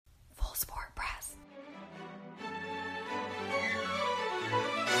Sport Press.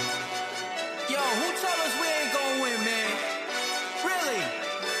 Yo, who told us we ain't gonna win, man? Really?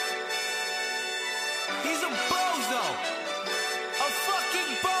 He's a bozo. A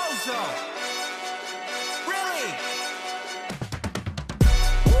fucking bozo. Really?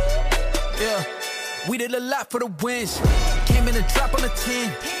 Yeah, we did a lot for the wins. Came in a drop on the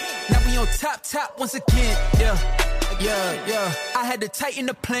 10. Now we on top once again. Yeah. I had to tighten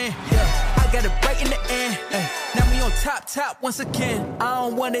the plan. Yeah, I got it right in the end. Now we on top once again. I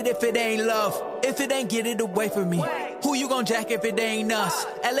don't want it if it ain't love. If it ain't, get it away from me. Who you gon' jack if it ain't us?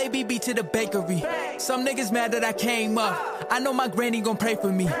 LABB to the bakery. Some niggas mad that I came up. I know my granny gon' pray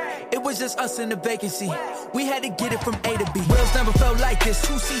for me. It was just us in the vacancy. We had to get it from A to B. Wheels never felt like this.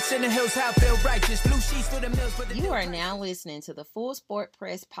 2 seats in the hills, how I feel righteous. Blue sheets for the mills. For the You are now listening to the Full Sport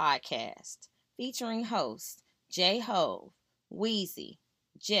Press podcast, featuring hosts J. Hove, Weezy,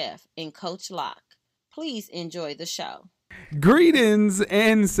 Jeff, and Coach Locke. Please enjoy the show. Greetings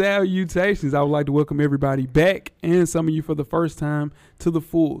and salutations. I would like to welcome everybody back and some of you for the first time to the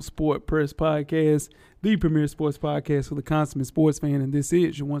Full Sport Press podcast, the premier sports podcast for the consummate sports fan. And this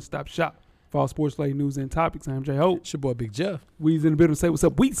is your one-stop shop for all sports-related news and topics. I'm J. Hope. It's your boy Big Jeff. Weezy in the building. Say what's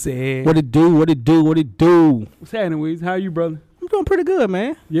up, Weezy. What it do? What's happening, Weezy? How are you, brother? I'm doing pretty good,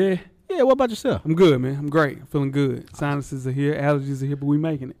 man. Yeah, what about yourself? I'm good, man. I'm great. I'm feeling good. Sinuses are here. Allergies are here, but we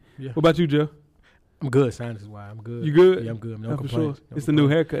making it. Yeah. What about you, Jeff? I'm good, sinuses-wise. I'm good. You good? Yeah, I'm good. No for complaints. sure. No It's a new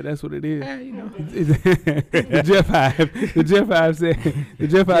haircut. That's what it is. Yeah, you know. The Jeff Hive. The Jeff Hive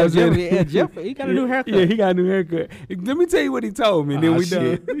said. Jeff, he got a new haircut. Yeah, he got a new haircut. Let me tell you what he told me. Then we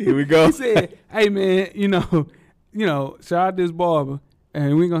shit. done. Here we go. He said, "Hey man, you know, shout out this barber,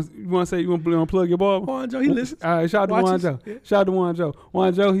 and we gonna you want to plug your barber? Juan Joe, he listens. All right, shout out to Juan Joe. Yeah. Shout out to Juan Joe.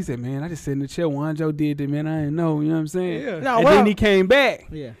 Juan Joe, he said, man, I just sat in the chair. Juan Joe did that, man. I didn't know. You know what I'm saying? Yeah. No, then he came back.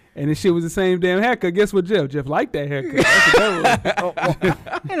 Yeah. And the shit was the same damn haircut. Guess what, Jeff? Jeff liked that haircut. That's what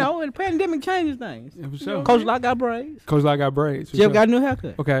that was. The pandemic changes things. Yeah, for sure. Coach Locke got braids. Coach Locke got braids. Jeff got a new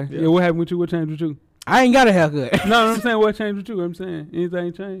haircut. Okay. Yeah, what happened with you? What changed with you? I ain't got a haircut. No, I'm saying what changed with you? I'm saying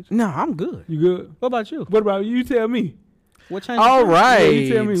anything changed? No, I'm good. You good? What about you? What about you? You tell me. What changed? All right. Yeah,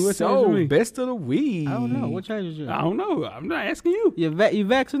 you tell me. What changed with me? Best of the week. I don't know. What changes you? I don't know. I'm not asking you. You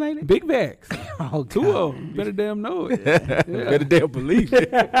vaccinated? Big vax. Oh, Two of them. Better damn know it. Better damn believe it.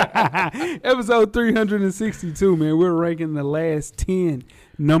 Episode 362, man. We're ranking the last 10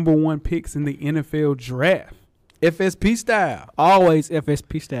 number one picks in the NFL draft. FSP style. Always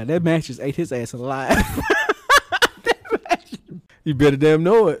FSP style. That man just ate his ass alive. You better damn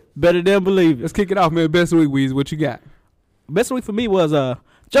know it. Better than believe it. Let's kick it off, man. Best of the week, Weezy. What you got? Best of the week for me was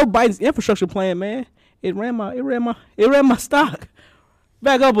Joe Biden's infrastructure plan, man. It ran my stock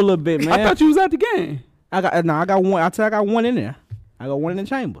back up a little bit, man. I thought you was at the game. I got one. I got one in there. I got one in the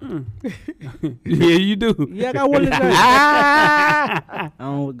chamber. Yeah, you do. Yeah, I got one in the chamber.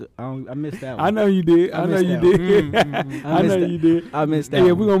 I missed that one. I know you did. I know you did. I know you did. I missed that.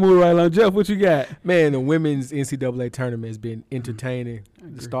 Yeah, one. we're gonna move right along. Jeff, what you got? Man, the women's NCAA tournament has been entertaining.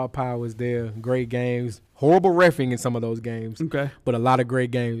 The star power was there. Great games. Horrible reffing in some of those games. Okay. But a lot of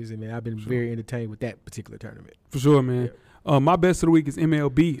great games. And man, I've been very entertained with that particular tournament. For sure, man. My best of the week is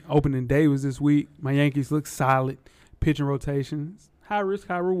MLB. Opening day was this week. My Yankees look solid. Pitching rotations. High risk,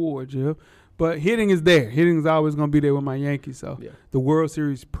 high reward, Jeff. But hitting is there. Hitting is always going to be there with my Yankees. So the World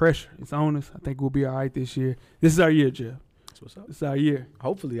Series pressure is on us. I think we'll be all right this year. This is our year, Jeff. That's what's up. This is our year.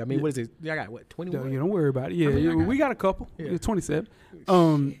 What is it? I got, 21? Yeah, don't worry about it. Yeah, we got a couple. Yeah. Yeah, 27.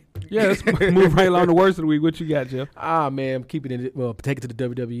 Let's move right along to worst of the week. What you got, Jeff? Man, I'm keeping it. Well, take it to the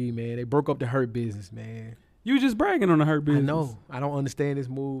WWE, man. They broke up the Hurt Business, man. You just bragging on the Hurt Business. I know. I don't understand this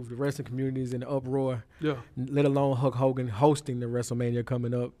move. The wrestling community is in the uproar. Yeah. Let alone Hulk Hogan hosting the WrestleMania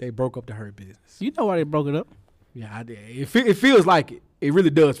coming up. They broke up the Hurt Business. You know why they broke it up? Yeah, I did. It feels like it. It really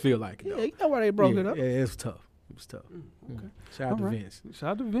does feel like it. Yeah, though. you know why they broke it up? Yeah, it was tough. It was tough. Okay. Shout out to Vince. Shout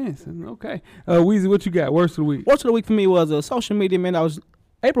out to Vince. Okay. Weezy, what you got? Worst of the week. Worst of the week for me was social media, man. I was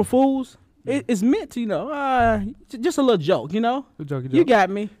April Fool's. It's meant to, just a little joke, You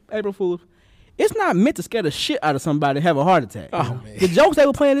got me. April Fool's. It's not meant to scare the shit out of somebody to have a heart attack. Oh, man. The jokes they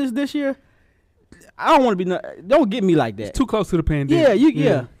were playing this year, I don't want to be. Don't get me like that. It's too close to the pandemic.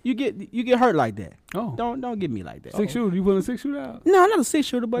 You get hurt like that. Oh, don't get me like that. Six shooter. You pulling a 6 shooter out? No, not a 6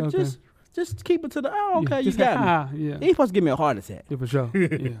 shooter, but Okay. just keep it to the. Oh, okay, you just got me. Yeah. You ain't supposed to give me a heart attack. Yeah, for sure.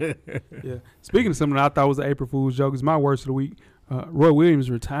 Yeah. Speaking of something that I thought was an April Fool's joke, it's my worst of the week. Roy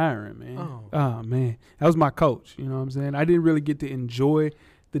Williams retiring, man. Oh, man. That was my coach. You know what I'm saying? I didn't really get to enjoy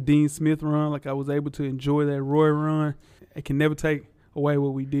the Dean Smith run like I was able to enjoy that Roy run. I can never take away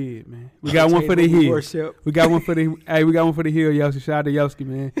what we did, man. We got one for the hill. We got one for the we got one for the hill, Yoski. Shout out to Yoski,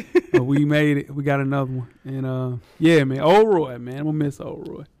 man. We made it. We got another one. And yeah, man. Old Roy, man. I'm gonna miss Old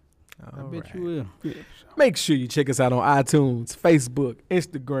Roy. I bet you will. Yeah. Make sure you check us out on iTunes, Facebook,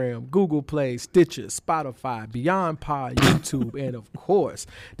 Instagram, Google Play, Stitcher, Spotify, Beyond Pod, YouTube, and of course,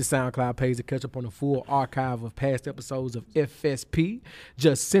 the SoundCloud page to catch up on the full archive of past episodes of FSP.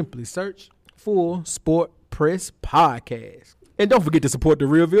 Just simply search Full Sport Press Podcast. And don't forget to support the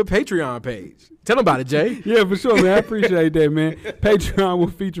Realville Patreon page. Tell them about it, Jay. Yeah, for sure, man. I appreciate that, man. Patreon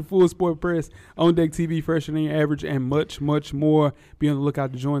will feature Full Sport Press, On Deck TV, Fresher Than Your Average, and much, much more. Be on the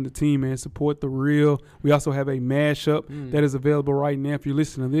lookout to join the team, man. Support the real. We also have a mashup that is available right now. If you're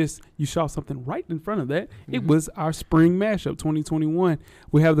listening to this, you saw something right in front of that. It was our spring mashup 2021.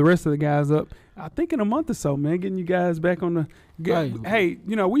 We have the rest of the guys up, I think, in a month or so, man, getting you guys back on the Hey,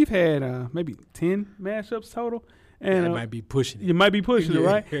 you know, we've had maybe 10 mashups total. And it might be pushing it. You might be pushing it,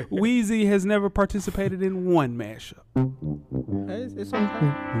 right? Weezy has never participated in one mashup. It's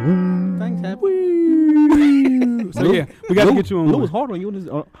okay. Things happen. So yeah, we got to get you on. Lou was hard on you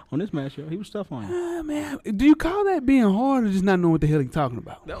on this mashup. He was tough on you. Man, do you call that being hard or just not knowing what the hell he's talking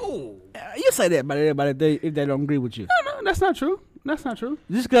about? No. You say that about everybody if they don't agree with you. No, that's not true. That's not true.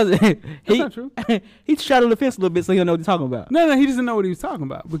 Just because that's not true. He shot on the fence a little bit so he don't know what he's talking about. No, he doesn't know what he was talking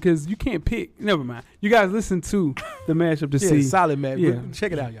about because you can't pick. Never mind. You guys listen to the mashup to see. Solid, man. Yeah.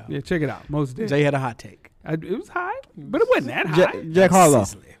 Check it out, y'all. Yeah, check it out. Most definitely. Jay had a hot take. It was high, but it wasn't that high. Jack Harlow.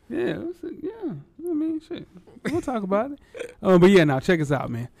 Yeah, I mean, shit. We'll talk about it. But yeah, now check us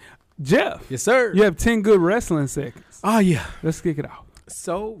out, man. Jeff. Yes, sir. You have 10 good wrestling seconds. Oh, yeah. Let's kick it out.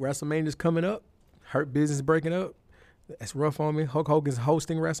 So, WrestleMania's coming up. Hurt Business breaking up. That's rough on me. Hulk Hogan's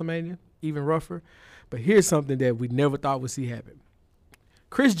hosting WrestleMania, even rougher. But here's something that we never thought would see happen.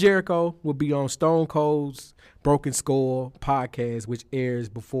 Chris Jericho will be on Stone Cold's Broken Skull podcast, which airs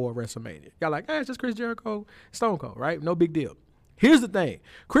before WrestleMania. Y'all like, it's just Chris Jericho, Stone Cold, right? No big deal. Here's the thing.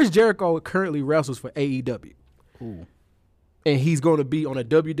 Chris Jericho currently wrestles for AEW. Ooh. And he's going to be on a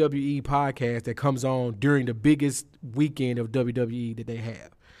WWE podcast that comes on during the biggest weekend of WWE that they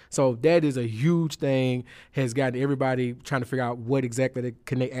have. So that is a huge thing, has gotten everybody trying to figure out what exactly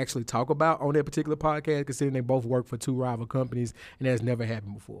can they actually talk about on that particular podcast, considering they both work for two rival companies, and that's never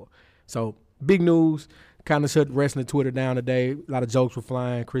happened before. So big news, kind of shut wrestling Twitter down today. A lot of jokes were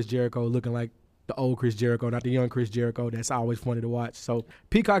flying. Chris Jericho looking like the old Chris Jericho, not the young Chris Jericho. That's always funny to watch. So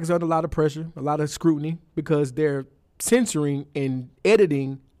Peacock is under a lot of pressure, a lot of scrutiny, because they're censoring and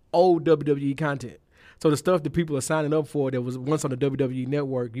editing old WWE content. So the stuff that people are signing up for that was once on the WWE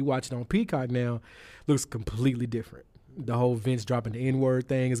network, you watch it on Peacock now, looks completely different. The whole Vince dropping the N-word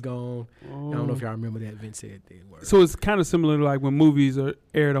thing is gone. I don't know if y'all remember that Vince said the N-word. So it's kind of similar to like when movies are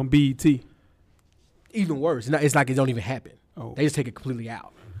aired on BET. Even worse. It's like it don't even happen. Oh. They just take it completely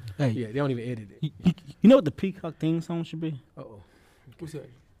out. Hey. Yeah, they don't even edit it. You know what the Peacock theme song should be? Uh-oh. What's that?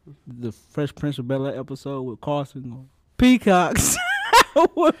 The Fresh Prince of Bel-Air episode with Carson going, Peacocks.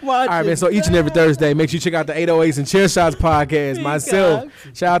 All right, man. So each and every Thursday, make sure you check out the 808s and Chair Shots podcast. Myself,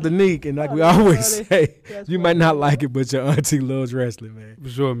 shout out to Neek, and like we always say, you might not like it, but your auntie loves wrestling, man. For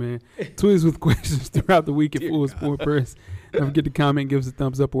sure, man. Tweet us with questions throughout the week at Full Sport Press. Don't forget to comment, give us a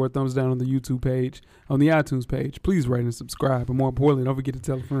thumbs up or a thumbs down on the YouTube page, on the iTunes page. Please rate and subscribe. And more importantly, don't forget to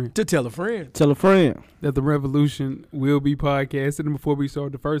tell a friend. To tell a friend. Tell a friend. That the revolution will be podcasted. And before we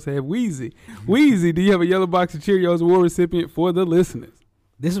start the first half, Weezy. Weezy, do you have a yellow box of Cheerios award recipient for the listeners?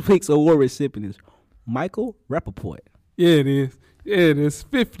 This week's award recipient is Michael Rappaport. Yeah, it is. Yeah, it is.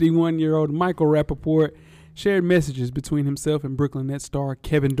 51-year-old Michael Rappaport shared messages between himself and Brooklyn Nets star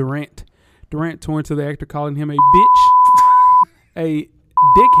Kevin Durant. Durant torn to the actor calling him a bitch, a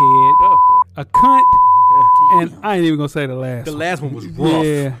dickhead, a cunt, and I ain't even gonna say the last. The last one was rough.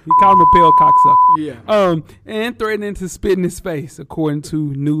 Yeah, he called him a pale cocksucker. Yeah. And threatening to spit in his face, according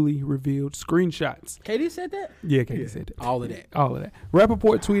to newly revealed screenshots. KD said that? Yeah, KD said that. All of that. All of that.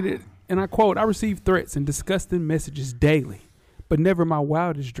 Rappaport tweeted, and I quote, "I receive threats and disgusting messages daily, but never in my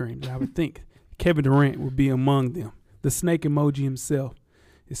wildest dreams I would think Kevin Durant would be among them. The snake emoji himself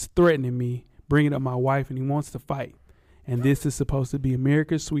is threatening me, bringing up my wife, and he wants to fight. And this is supposed to be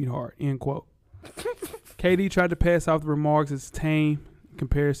America's sweetheart," end quote. KD tried to pass off the remarks as tame in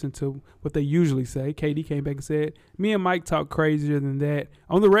comparison to what they usually say. KD came back and said, "Me and Mike talk crazier than that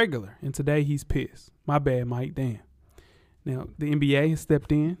on the regular, and today he's pissed. My bad, Mike, damn." Now, the NBA has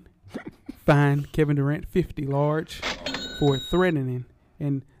stepped in, fined Kevin Durant $50 large for threatening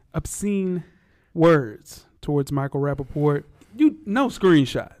and obscene words towards Michael Rappaport. No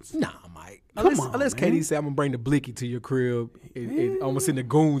screenshots. Nah, Mike. Come on, unless man. KD said, "I'm going to bring the blicky to your crib and I'm going to send the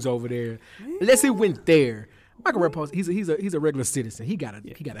goons over there." Unless it went there. Michael Rappaport, he's a regular citizen. He gotta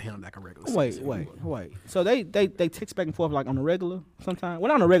handle like a regular citizen. Wait. So they text back and forth like on the regular sometimes. Well,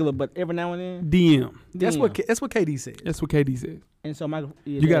 not on the regular, but every now and then. DM. That's what KD said. That's what KD said. And so Michael,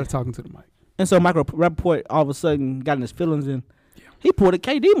 you got to talk into the mic. And so Michael Rappaport all of a sudden got in his feelings and he pulled a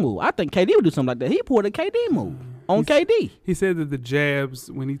KD move. I think KD would do something like that. He pulled a KD move on KD. He said that the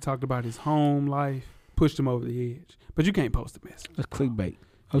jabs, when he talked about his home life, pushed him over the edge. But you can't post a message. That's clickbait.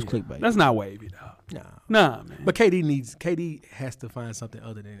 Clickbait. That's not wavy, dog. Nah, man. But KD has to find something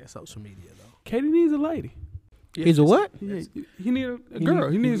other than social media, though. KD needs a lady. Yeah, he's a what? Yeah, he needs a girl.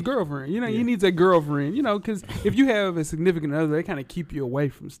 He needs a girlfriend. You know, he needs a girlfriend. You know, because if you have a significant other, they kind of keep you away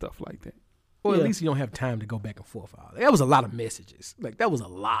from stuff like that. Or at least you don't have time to go back and forth. That was a lot of messages. Like, that was a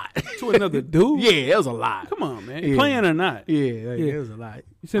lot. To another dude? Yeah, that was a lot. Come on, man. Playing or not? Yeah, it was a lot.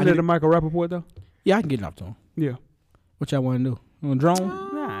 You send that to Michael Rappaport, though? Yeah, I can get it up to him. Yeah. What y'all want to do? On drone?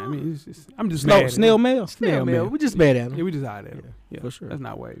 Nah, I mean, I'm just mad at snail mail? Snail mail. We just mad at him. Yeah, we just out at him. Yeah, for sure. That's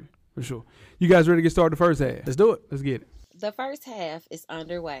not wavy. For sure. You guys ready to get started the first half? Let's do it. Let's get it. The first half is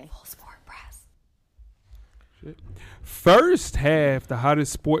underway. Full sport press. Shit. First half, the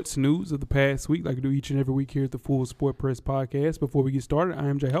hottest sports news of the past week, like we do each and every week here at the Full Sport Press Podcast. Before we get started, I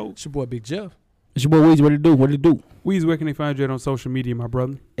am J Ho. It's your boy Big Jeff. It's your boy Weezy. What it do? Weezy, where can they find you at on social media, my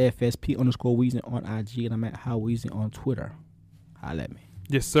brother? FSP_Weezy on IG, and I'm at How Weezy on Twitter. Holla at me.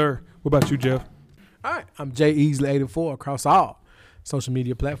 Yes, sir. What about you, Jeff? All right. I'm J Easley 84 across all social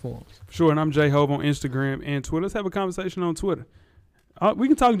media platforms. Sure, and I'm J Hove on Instagram and Twitter. Let's have a conversation on Twitter. We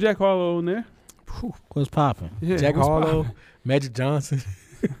can talk Jack Harlow on there. Whew, what's popping? Yeah, Jack Harlow, Magic Johnson.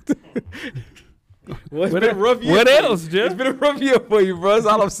 What else, Jeff? It's been a rough year for you, bro. That's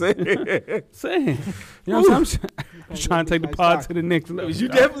all I'm saying. You know what I'm saying? I'm trying to take the pod to the next level. You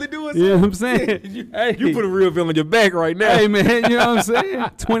definitely doing something. Yeah, I'm saying. You put a real film on your back right now. Hey, man, you know what I'm saying?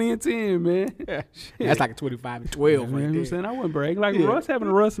 20 and 10, man. That's like a 25 and 12 right there. You know what I'm saying? I wouldn't brag. Like Russ having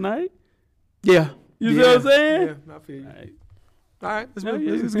a Russ night. Yeah. You see what I'm saying? Yeah, I feel you. All right,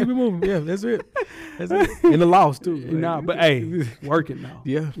 let's keep it moving. Yeah, that's it. In the loss, too. Nah, but hey, working now.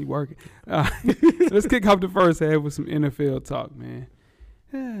 Yeah. He working. Let's kick off the first half with some NFL talk, man.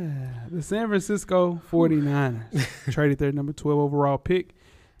 The San Francisco 49ers traded their number 12 overall pick,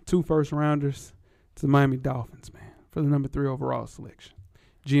 2 first-rounders, to the Miami Dolphins, man, for the number 3 overall selection.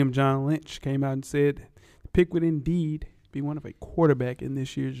 GM John Lynch came out and said the pick would indeed be one of a quarterback in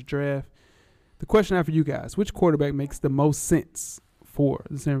this year's draft. The question now for you guys, which quarterback makes the most sense for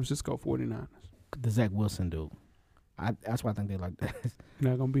the San Francisco 49ers? The Zach Wilson dude. That's why I think they like that. He's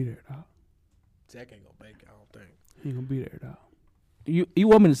not going to be there, dog. Zach ain't going to make it, I don't think. He ain't going to be there, dog. You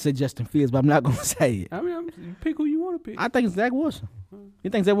want me to say Justin Fields, but I'm not going to say it. I mean, you pick who you want to pick. I think it's Zach Wilson. You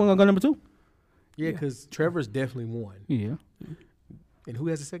think Zach Wilson going to go number 2? Yeah, because Trevor's definitely one. Yeah. And who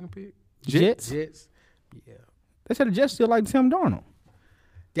has the second pick? Jets. Yeah. They said the Jets still like Sam Darnold.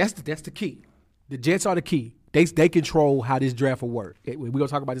 That's the key. The Jets are the key. They control how this draft will work. We're going to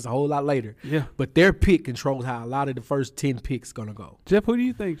talk about this a whole lot later. Yeah. But their pick controls how a lot of the first 10 picks going to go. Jeff, who do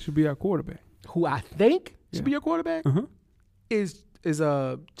you think should be our quarterback? Who I think should be your quarterback is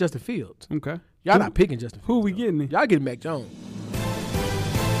Justin Fields. Okay. Y'all not picking Justin Fields. Who are we getting? Y'all getting Mac Jones.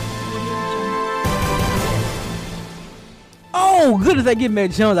 Oh, good as they get Mac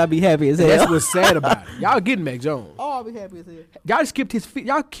Jones, I'd be happy as hell. That's what's sad about it. Y'all getting Mac Jones. Oh, I'll be happy as hell. Y'all skipped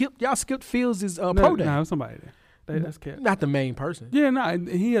y'all skipped Fields' pro day. No, somebody there. That's kept. Not the main person. Yeah,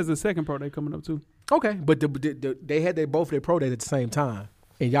 he has a second pro day coming up too. Okay, but they had both their pro days at the same time,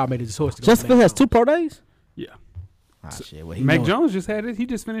 and y'all made the choice to go. Justin Fields has 2 pro days? Yeah. Shit. Well, Mac Jones just had it. He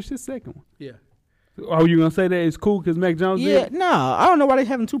just finished his second one. Yeah. Oh, you gonna say that it's cool because Mac Jones did? No, I don't know why they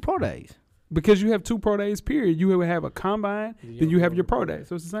having 2 pro days. Because you have 2 pro days, period. You would have a combine, then you have your pro day.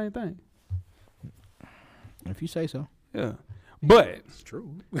 So it's the same thing. If you say so. Yeah. But it's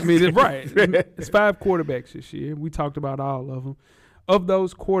true. I mean, it's right. It's 5 quarterbacks this year. We talked about all of them. Of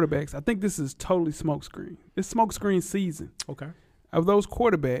those quarterbacks, I think this is totally smokescreen. It's smokescreen season. Okay. Of those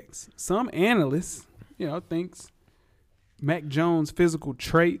quarterbacks, some analysts, thinks Mac Jones' physical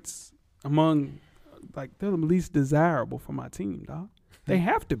traits among, like, they're the least desirable for my team, dog. They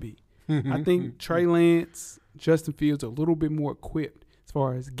have to be. I think Trey Lance, Justin Fields are a little bit more equipped as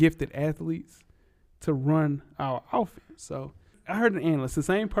far as gifted athletes to run our offense. So I heard an analyst, the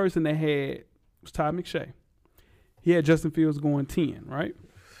same person that was Todd McShay. He had Justin Fields going 10, right?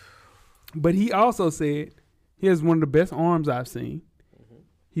 But he also said he has one of the best arms I've seen.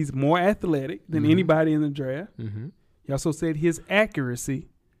 He's more athletic than anybody in the draft. He also said his accuracy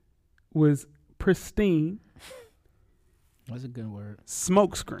was pristine. That's a good word.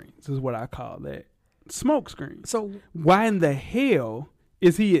 Smoke screens is what I call that. Smoke screens. So why in the hell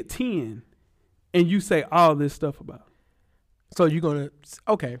is he at 10 and you say all this stuff about him. So you're going to –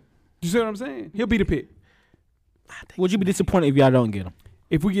 okay. You see what I'm saying? He'll be the pick. Would you be disappointed if y'all don't get him?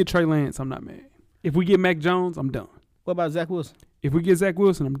 If we get Trey Lance, I'm not mad. If we get Mac Jones, I'm done. What about Zach Wilson? If we get Zach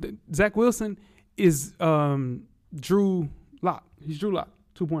Wilson, I'm done. Zach Wilson is Drew Lock. He's Drew Lock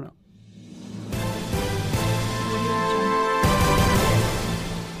 2.0.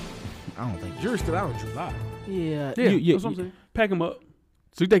 I don't think you're still out on Drew Lock. Yeah. That's what I'm saying. Pack him up.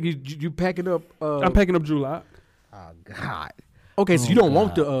 So you think you packing up? I'm packing up Drew Lock. Oh God. Okay, so you don't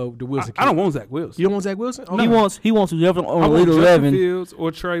want the Wilson. I don't want Zach Wilson. You don't want Zach Wilson? Okay. He wants whoever on the Elite 11. Fields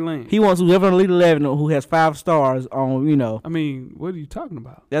or Trey Lance. He wants whoever on Elite 11 who has 5 stars on. I mean, what are you talking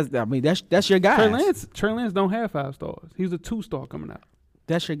about? That's your guy. Trey Lance don't have 5 stars. He's a 2-star coming out.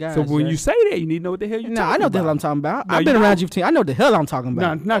 That's your guy. So when you say that, you need to know what the hell you're talking about. I know the hell I'm talking about. I've been around you for 10. I know the hell I'm talking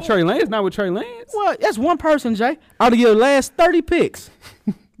about. Not Trey Lance. Not with Trey Lance. Well, that's one person, Jay. Out of your last 30 picks.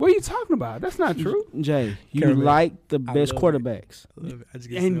 What are you talking about? That's not true. Jay, you like the best quarterbacks.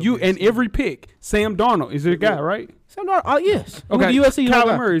 And every pick, Sam Darnold is your guy, right? Sam Darnold, oh yes. Okay, USC,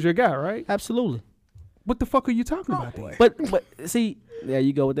 Kyler Murray is your guy, right? Absolutely. What the fuck are you talking about? But see, there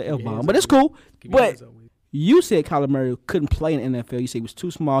you go with the L-bomb. But it's cool. But you said Kyler Murray couldn't play in the NFL. You said he was too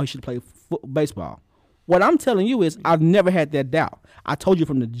small. He should play baseball. What I'm telling you is I've never had that doubt. I told you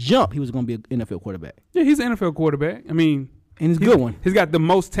from the jump he was going to be an NFL quarterback. Yeah, he's an NFL quarterback. I mean, and he's a good one. He's got the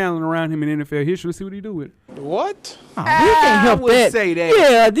most talent around him in NFL history. Let's see what he do with it. What? Oh, you can't help that. Say that.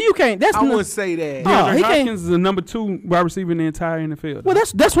 Yeah, you can't. I wouldn't say that. DeAndre Hopkins is the number 2 wide receiver in the entire NFL. Well,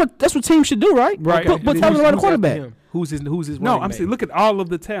 that's what teams should do, right? Right. Put talent around the quarterback. Who's his? No, I'm saying look at all of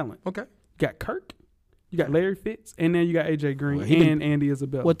the talent. Okay. You got Kirk. You got Larry Fitz, and then you got AJ Green and Andy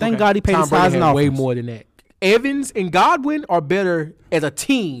Isabella. Well, thank God he paid his size and way more than that. Evans and Godwin are better as a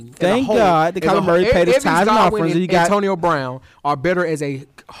team. Thank God that Kyler Murray paid his ties and offerings. And Antonio Brown are better as a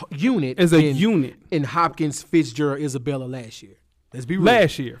unit. In Hopkins, Fitzgerald, Isabella last year. Let's be real.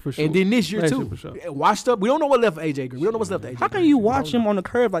 Last year, for sure. And then this year, too. Sure. Washed up. We don't know what left for AJ Green. We don't know what's left for AJ How can you watch him on the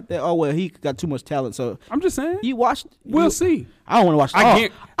curve like that? Oh, well, he got too much talent. So I'm just saying. You watch. We'll see. I don't want to watch.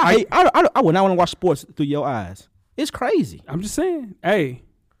 I would not want to watch sports through your eyes. It's crazy. I'm just saying. Hey,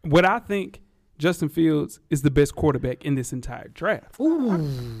 what I think Justin Fields is the best quarterback in this entire draft.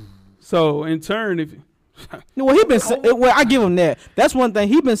 Ooh. So in turn, well, I give him that. That's one thing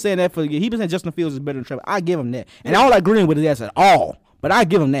he's been saying that for. He's been saying Justin Fields is better than Trevor. I give him that, and I don't agree with his ass at all. But I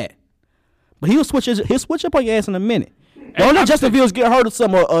give him that. But he'll switch up on your ass in a minute. Don't let Justin Fields get hurt or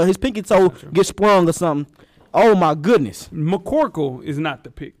something, or his pinky toe get sprung or something. Oh my goodness. McCorkle is not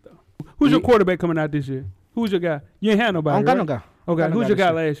the pick though. Who's your quarterback coming out this year? Who's your guy? You ain't had nobody. I don't got no guy. Okay, who's your guy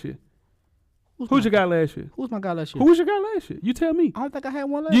last year? Who's your guy last year? Who's my guy last year? Who was your guy last year? You tell me. I don't think I had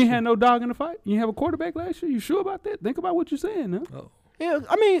one last year. You ain't had no dog in the fight? You ain't have a quarterback last year? You sure about that? Think about what you're saying now. Oh. Yeah,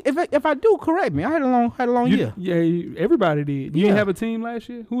 I mean, if I do, correct me. I had a long year. Yeah, everybody did. You didn't have a team last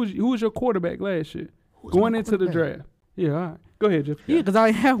year? Who was your quarterback last year? Going into the draft. Yeah, all right. Go ahead, Jeff. Yeah, because I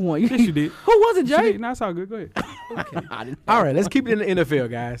didn't have one. Yes, you did. Who was it, Jay? No, it's all good. Go ahead. Okay. All right, let's keep it in the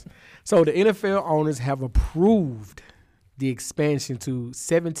NFL, guys. So the NFL owners have approved the expansion to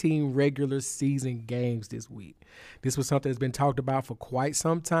 17 regular season games this week. This was something that's been talked about for quite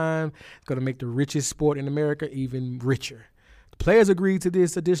some time. It's going to make the richest sport in America even richer. The players agreed to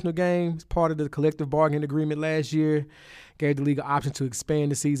this additional game as part of the collective bargaining agreement last year, gave the league an option to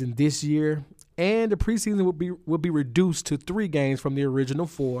expand the season this year, and the preseason will be reduced to 3 games from the original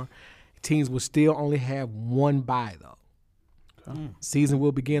 4. Teams will still only have 1 bye, though. Season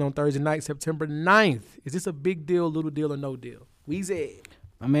will begin on Thursday night, September 9th. Is this a big deal, little deal, or no deal? Weezy.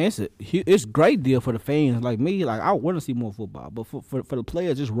 I mean, it's a great deal for the fans like me. Like, I want to see more football, but for the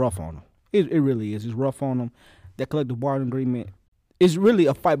players, it's rough on them. It really is. It's rough on them. That collective bargaining agreement is really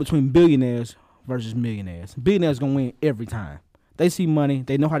a fight between billionaires versus millionaires. Billionaires going to win every time. They see money.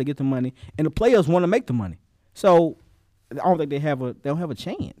 They know how to get the money, and the players want to make the money. So I don't think they don't have a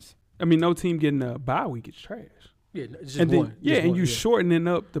chance. I mean, no team getting a bye week is trash. Yeah, just and one. Then, you shortening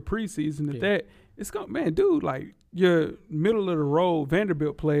up the preseason. It's going, man, dude. Like, your middle of the road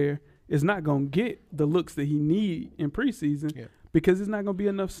Vanderbilt player is not going to get the looks that he need in preseason because it's not going to be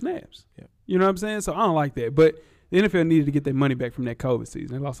enough snaps. Yeah. You know what I'm saying? So I don't like that. But the NFL needed to get their money back from that COVID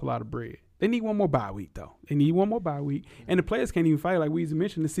season. They lost a lot of bread. They need one more bye week, though. And the players can't even fight. Like Weezy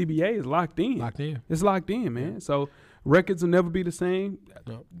mentioned, the CBA is locked in. It's locked in, man. Yeah. So records will never be the same.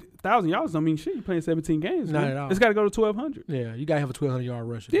 No. 1,000 yards don't mean shit. You're playing 17 games. Not man. at all. It's got to go to 1,200. Yeah, you got to have a 1,200-yard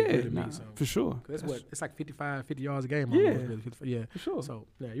rusher. Yeah, for sure. It's like 50 yards a game. Yeah, yeah, for sure. So,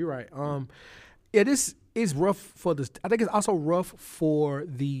 yeah, you're right. This is rough I think it's also rough for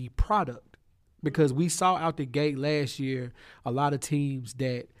the product because we saw out the gate last year a lot of teams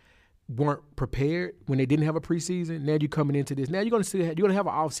that weren't prepared when they didn't have a preseason. Now you're coming into this. Now you're gonna have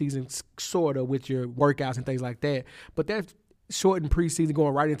an off season sort of with your workouts and things like that. But that shortened preseason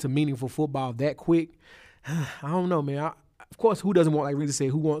going right into meaningful football that quick, I don't know, man. Of course, who doesn't want, like Weezy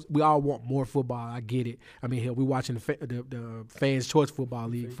said, we all want more football. I get it. I mean, hell, we're watching the Fans Choice Football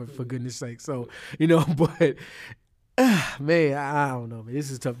League for goodness sake. So, but man, I don't know, man.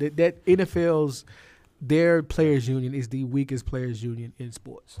 This is tough. That NFL's, their players union is the weakest players union in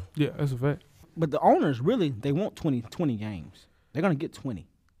sports. Yeah, that's a fact. But the owners really, they want 20 games. They're gonna get 20.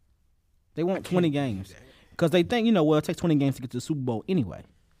 They want 20 games because they think it takes 20 games to get to the Super Bowl anyway.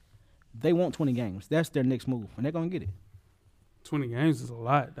 They want 20 games. That's their next move, and they're gonna get it. 20 games is a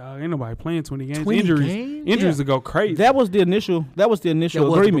lot, dog. Ain't nobody playing 20 games. 20 Injuries will go crazy. That was the initial agreement.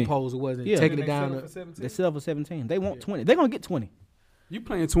 The proposal, wasn't it? Yeah. Taking it down. They sell for 17. They want 20. They're gonna get 20. You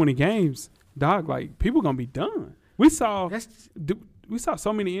playing 20 games, dog? Like people gonna be done. We saw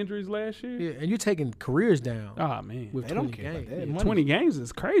so many injuries last year. Yeah, and you're taking careers down. Oh man, with they 20 don't care games. about that. Yeah, 20 games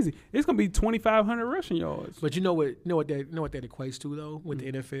is crazy. It's gonna be 2,500 rushing yards. But you know what that equates to though with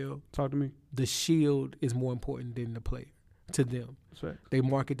the NFL. Talk to me. The shield is more important than the player to them. They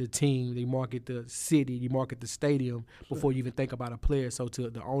market the team, they market the city, you market the stadium before you even think about a player. So to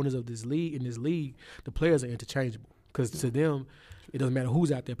the owners of this league, the players are interchangeable because to them, it doesn't matter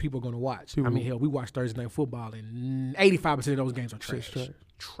who's out there, people are going to watch. I mean, hell, we watch Thursday Night Football and 85% of those games are trash.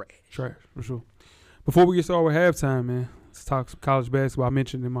 Trash, for sure. Before we get started with halftime, man, let's talk some college basketball. I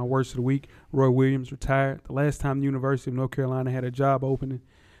mentioned in my worst of the week, Roy Williams retired. The last time the University of North Carolina had a job opening,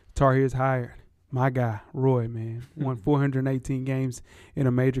 Tar Heels hired my guy, Roy, man. Won 418 games in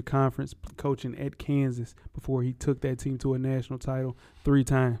a major conference, coaching at Kansas before he took that team to a national title 3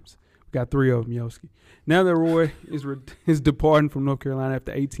 times. We got 3 of them, Yoski. Now that Roy is departing from North Carolina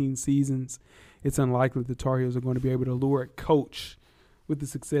after 18 seasons, it's unlikely the Tar Heels are going to be able to lure a coach with the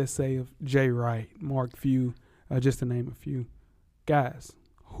success, say, of Jay Wright, Mark Few, just to name a few. Guys,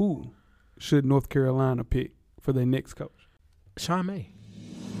 who should North Carolina pick for their next coach? Sean May.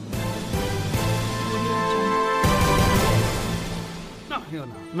 No, hell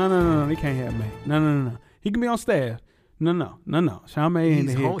no. No. He can't have May. No. He can be on staff. No. Sean May ain't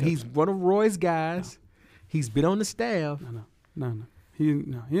the head coach. He's one of Roy's guys. No. He's been on the staff. No. He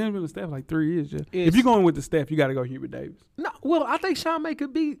hasn't been on the staff like 3 years, Jeff. If you're going with the staff, you got to go Hubert Davis. No, well, I think Sean May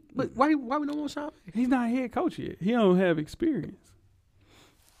could be, but why we don't want Sean May? He's not a head coach yet. He don't have experience.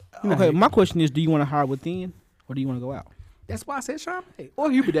 Okay, my question is, do you want to hire within or do you want to go out? That's why I said Sean May.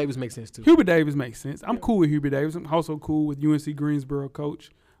 Or Hubert Davis makes sense, too. Hubert Davis makes sense. I'm cool with Hubert Davis. I'm also cool with UNC Greensboro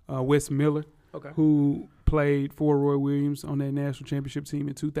coach Wes Miller, who played for Roy Williams on that national championship team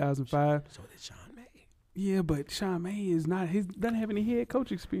in 2005. So did Sean May. Yeah, but Sean May is not. He doesn't have any head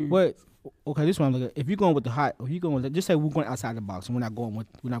coach experience. But okay, this one I'm looking at. If you're going with just say we're going outside the box and we're not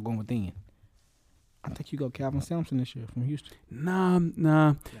going within. I think you go Calvin Sampson this year from Houston.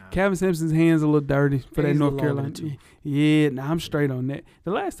 Nah. Calvin Sampson's hands a little dirty for that North Carolina. Yeah, I'm straight on that. The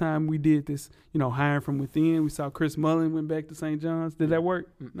last time we did this, hiring from within, we saw Chris Mullen went back to St. John's. Did that work?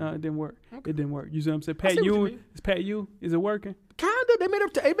 No, it didn't work. Okay. It didn't work. You see what I'm saying? Pat Ewing. Is Pat Ewing? Is it working? Kinda. They made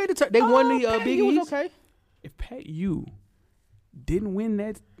it. They won the Big East. Okay. If Pat Ewing didn't win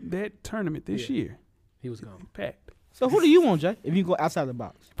that tournament this year, he was gone. Pat. So who do you want, Jay, if you go outside the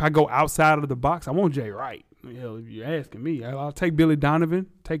box? If I go outside of the box, I want Jay Wright. Hell, if you're asking me, I'll take Billy Donovan,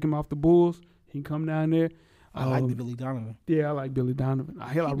 take him off the Bulls. He can come down there. I like Billy Donovan. Yeah, I like Billy Donovan.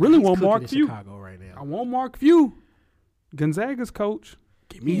 Hell, I really want Mark Few. Chicago right now. I want Mark Few, Gonzaga's coach.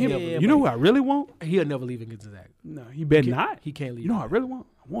 Give me him. You know who I really want? He'll never leave in Gonzaga. No, he better not. He can't leave. You know who I really want?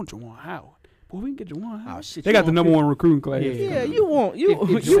 I want Juwan Howard. Boy, we can get Juwan Howard. Oh, shit, they got the number 1 recruiting class. Yeah, you want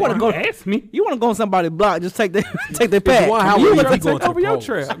to go? Ask me. You want to go on somebody's block? Just take their pack. Juwan Howard, you want to take over your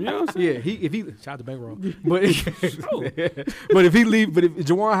trap. You know what I'm saying? Yeah, if he shout out to Bankroll. But if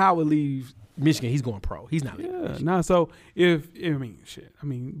Juwan Howard leaves Michigan, he's going pro. He's not leaving. Yeah, nah. So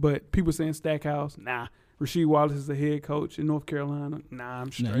but people saying Stackhouse, nah. Rasheed Wallace is the head coach in North Carolina. Nah,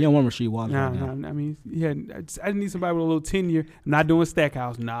 I'm straight. Nah, you don't want Rasheed Wallace. Nah. I mean, I need somebody with a little tenure. I'm not doing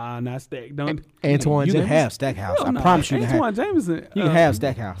Stackhouse. Nah, not Stack. Don't. Antoine You James? can have Stackhouse. I promise you. Antoine James. You can have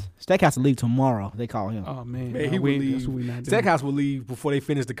Stackhouse. Stackhouse will leave tomorrow. They call him. Oh man, he will leave. Stackhouse will leave before they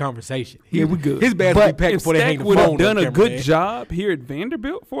finish the conversation. We good. His bags will be packed before they hang the phone. If Stack would have done a good man. job here at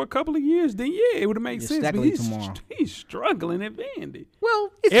Vanderbilt for a couple of years, then it would have made sense. Stack But leave tomorrow. He's struggling at Vandy.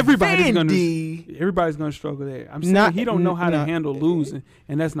 Well, it's everybody's Vandy. Everybody's gonna struggle there. I'm saying he don't know how to handle losing,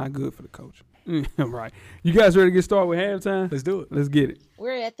 and that's not good for the coach. Right. You guys ready to get started with halftime? Let's do it. Let's get it.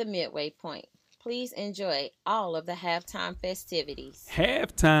 We're at the midway point. Please enjoy all of the halftime festivities.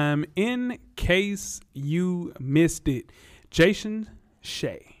 Halftime, in case you missed it. Jason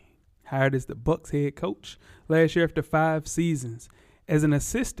Shea. hired as the Bucks head coach last year after 5 seasons. As an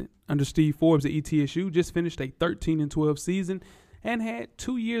assistant under Steve Forbes at ETSU, just finished a 13-12 season and had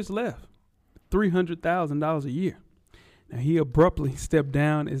 2 years left, $300,000 a year. Now, he abruptly stepped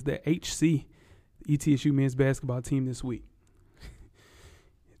down as the HC, the ETSU men's basketball team, this week.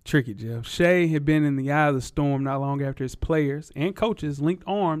 Tricky, Jeff. Shea had been in the eye of the storm not long after his players and coaches linked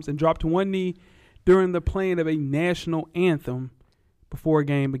arms and dropped to one knee during the playing of a national anthem before a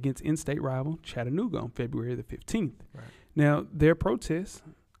game against in-state rival Chattanooga on February the 15th. Right. Now, their protests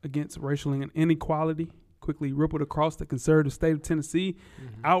against racial inequality quickly rippled across the conservative state of Tennessee,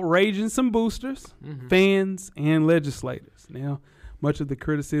 outraging some boosters, fans, and legislators. Now, much of the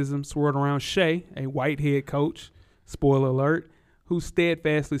criticism swirled around Shea, a white head coach, spoiler alert, who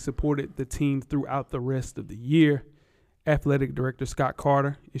steadfastly supported the team throughout the rest of the year. Athletic Director Scott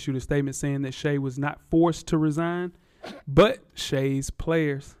Carter issued a statement saying that Shea was not forced to resign, but Shea's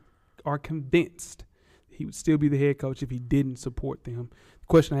players are convinced he would still be the head coach if he didn't support them. The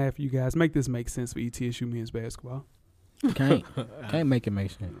question I have for you guys, make this make sense for ETSU men's basketball. Can't make it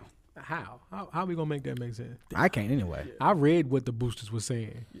make sense. How are we going to make that make sense? I can't anyway. I read what the boosters were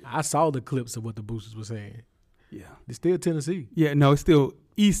saying. I saw the clips of what the boosters were saying. Yeah. It's still Tennessee. Yeah, no, it's still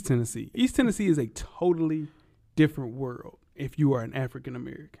East Tennessee. East Tennessee is a totally different world if you are an African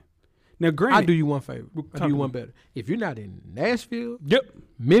American. Now, granted, I'll do you one favor. I'll do you one better. If you're not in Nashville, yep,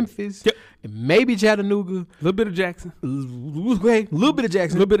 Memphis, yep, and maybe Chattanooga, a little bit of Jackson, a little bit of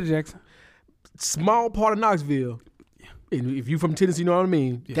Jackson, small part of Knoxville. And if you from Tennessee, you know what I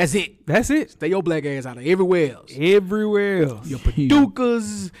mean? Yeah. That's it. Stay your black ass out of everywhere else. Your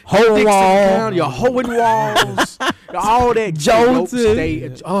Paducas, your Hohenwalds, all that. Jones.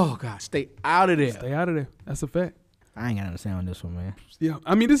 Stay out of there. Stay out of there. That's a fact. I ain't got to understand on this one, man. Yeah,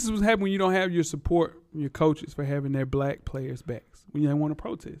 I mean, this is what's happening when you don't have your support, your coaches, for having their black players' backs. When you don't want to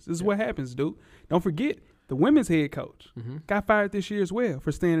protest. This is what happens, dude. Don't forget, the women's head coach got fired this year as well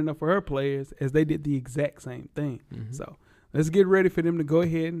for standing up for her players as they did the exact same thing. So let's get ready for them to go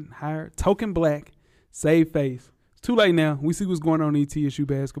ahead and hire token black, save face. It's too late now. We see what's going on in ETSU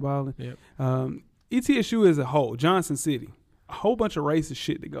basketball. ETSU as a whole, Johnson City, a whole bunch of racist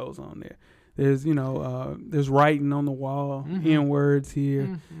shit that goes on there. There's, there's writing on the wall, N-words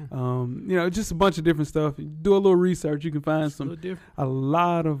here, just a bunch of different stuff. You do a little research, you can find a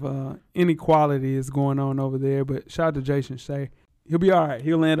lot of inequality is going on over there. But shout out to Jason Shea. He'll be all right.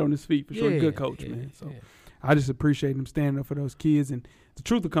 He'll land on his feet for sure. Good coach, man. So I just appreciate him standing up for those kids. And the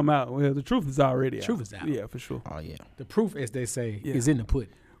truth will come out. Well, the truth is already out. The truth is out. Yeah, for sure. Oh, yeah. The proof, as they say, is in the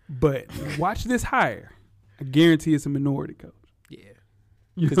pudding. But watch this hire. I guarantee it's a minority coach. Yeah.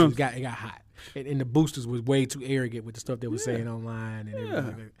 Because it got hot. And the boosters was way too arrogant with the stuff they were saying online and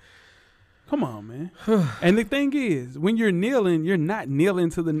everything. Come on, man. And the thing is, when you're kneeling, you're not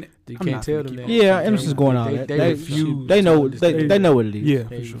kneeling to the. You can't tell them that. Yeah, emphasis going on. They refuse. They know what it is. Yeah,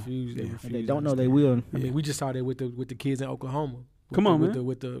 they for sure. They don't know they will. I mean, we just saw that with the kids in Oklahoma. Come on, man.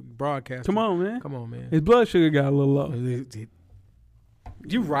 With the broadcast. Come on, man. His blood sugar got a little low.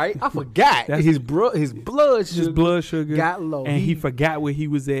 You right. I forgot. His blood sugar got low. And he forgot where he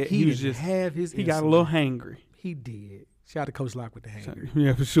was at. He was just he got a little hangry. He did. Shout out to Coach Locke with the hangry.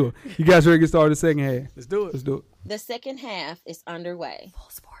 Yeah, for sure. You guys ready to get started the second half? Let's do it. The second half is underway. Full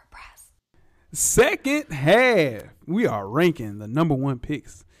Sport Press. Second half. We are ranking the number 1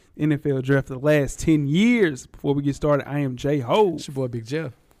 picks NFL draft the last 10 years. Before we get started, I am J Ho. It's your boy Big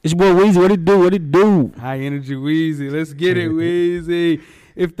Jeff. It's your boy Weezy. What it do? High energy Weezy. Let's get it, Weezy.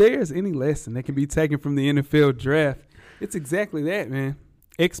 If there's any lesson that can be taken from the NFL draft, it's exactly that, man.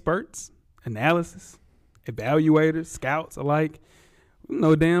 Experts, analysis, evaluators, scouts alike.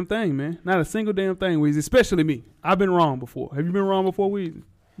 No damn thing, man. Not a single damn thing, Weezy. Especially me. I've been wrong before. Have you been wrong before, Weezy?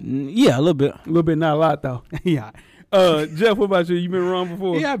 Yeah, a little bit. A little bit, not a lot, though. Yeah. Jeff, what about you? You been wrong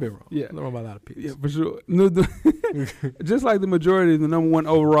before? Yeah, I've been wrong. Yeah. I'm wrong about a lot of picks. Yeah, for sure. Just like the majority of the number 1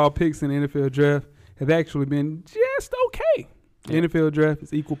 overall picks in the NFL draft have actually been just okay. The NFL draft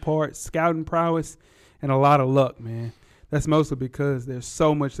is equal parts scouting prowess and a lot of luck, man. That's mostly because there's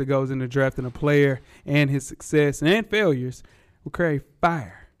so much that goes into drafting a player, and his success and failures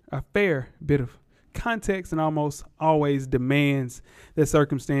require a fair bit of context, and almost always demands that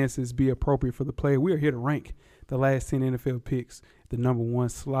circumstances be appropriate for the player. We are here to rank the last 10 NFL picks, the number 1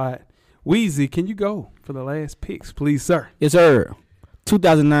 slot. Weezy, can you go for the last picks, please, sir? Yes, sir.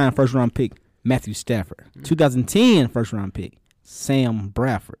 2009 first-round pick, Matthew Stafford. 2010 first-round pick, Sam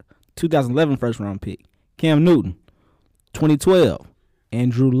Bradford. 2011 first-round pick, Cam Newton. 2012,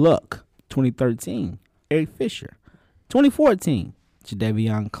 Andrew Luck. 2013, Eric Fisher. 2014,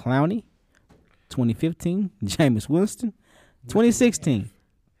 Jadeveon Clowney. 2015, Jameis Winston. 2016,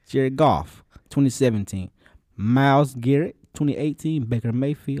 Jared Goff, 2017. Myles Garrett, 2018. Baker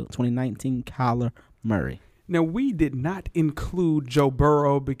Mayfield, 2019. Kyler Murray. Now, we did not include Joe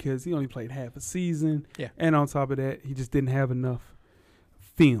Burrow because he only played half a season. Yeah. And on top of that, he just didn't have enough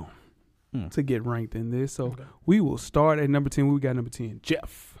film to get ranked in this. So we will start at number 10. We got number 10,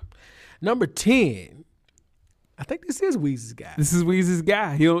 Jeff. Number 10, I think this is Weezy's guy. This is Weezy's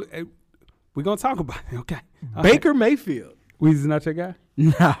guy. We're going to talk about it. Okay. Baker Mayfield. Weezy's not your guy?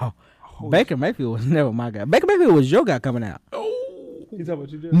 No. Baker Mayfield was never my guy. Baker Mayfield was your guy coming out. Oh. You talking about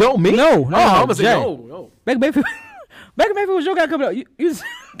you, Jeff? No, me? No. I'm going to say Jay. no. Baker Mayfield was your guy coming out.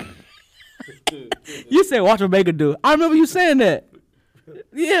 You said, watch what Baker do. I remember you saying that.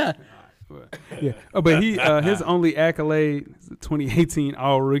 Yeah. Yeah. Oh, but his only accolade is the 2018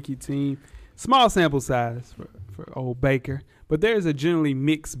 All-Rookie team. Small sample size for old Baker. But there's a generally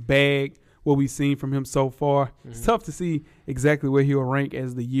mixed bag what we've seen from him so far. Mm-hmm. It's tough to see exactly where he'll rank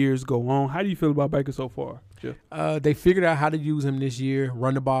as the years go on. How do you feel about Baker so far, Jeff? They figured out how to use him this year.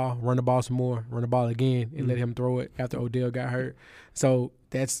 Run the ball some more, run the ball again, and let him throw it after Odell got hurt. So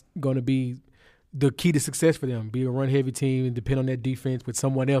that's going to be the key to success for them. Be a run-heavy team and depend on that defense with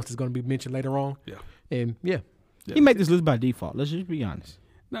someone else that's going to be mentioned later on. Yeah. And, yeah. He made this list by default. Let's just be honest.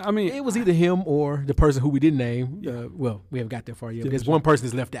 No, I mean, it was either him or the person who we didn't name. Well, we haven't got that far yet. But there's one person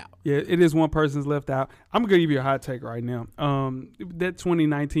that's left out. Yeah, it is one person's left out. I'm going to give you a hot take right now. That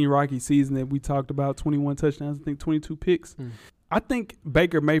 2019 Rocky season that we talked about, 21 touchdowns, I think 22 picks. I think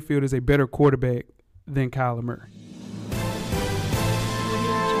Baker Mayfield is a better quarterback than Kyler Murray.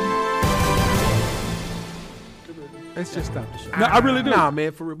 Let's just stop the show. No, I really do. Nah,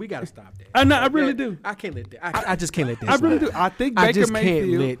 man, for real, we got to stop that. I really do. I can't let that. I just can't let that. I really do. I think Baker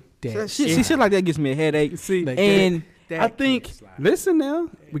Mayfield. Can't let that. See, shit like that gives me a headache. See, and I think, listen now,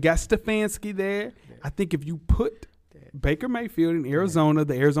 we got Stefanski there. I think if you put Baker Mayfield in Arizona,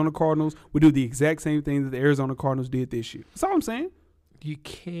 the Arizona Cardinals would do the exact same thing that the Arizona Cardinals did this year. That's all I'm saying. You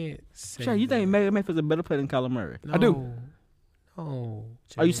can't say Sure, you think Baker Mayfield's a better player than Kyler Murray? No. I do. Oh,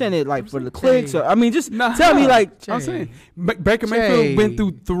 are you saying it like for the clicks? Or, I mean, just tell me like. I'm saying Baker Mayfield been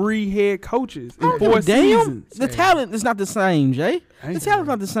through 3 head coaches in 4 seasons. The talent is not the same, Jay. The talent's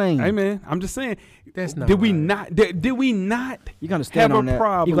not the same. Hey man, I'm just saying. That's not. Did we not? Did we not? You're gonna stand have on a that.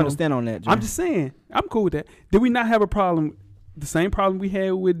 problem? You're gonna stand on that, Jay. I'm just saying. I'm cool with that. Did we not have a problem? The same problem we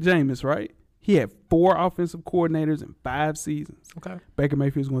had with Jameis, right? He had 4 offensive coordinators in 5 seasons. Okay. Baker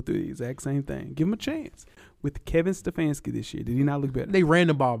Mayfield's going through the exact same thing. Give him a chance. With Kevin Stefanski this year, did he not look better? They ran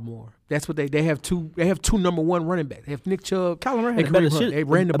the ball more. That's what they have. Two number 1 running backs. They have Nick Chubb. Kyler Murray had they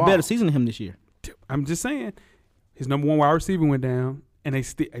ran the ball. A better season than him this year. I'm just saying, his number 1 wide receiver went down, and they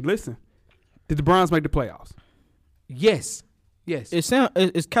still. Hey, listen, did the Browns make the playoffs? Yes. Is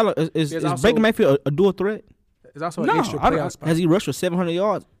Baker Mayfield a dual threat? It's also an extra playoff spot. Has he rushed for 700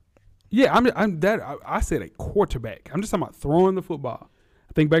 yards? Yeah, I said a quarterback. I'm just talking about throwing the football.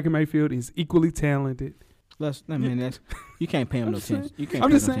 I think Baker Mayfield is equally talented. You can't pay him no attention. You can't pay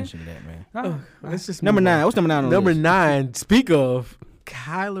no attention to that, man. Let's just number 9. What's number 9 on the Number list? 9, speak of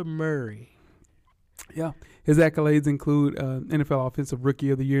Kyler Murray. Yeah. His accolades include NFL Offensive Rookie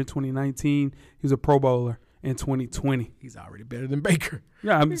of the Year in 2019. He was a Pro Bowler in 2020. He's already better than Baker.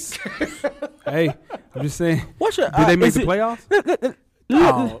 Yeah, I'm just saying. Did they make the playoffs?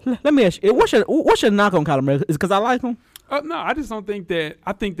 Let me ask you. What's your knock on Kyler Murray? Is it because I like him? No, I just don't think that.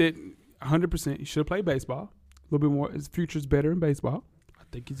 I think that 100% he should have played baseball. A little bit more. His future's better in baseball. I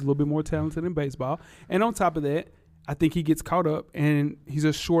think he's a little bit more talented in baseball. And on top of that, I think he gets caught up, and he's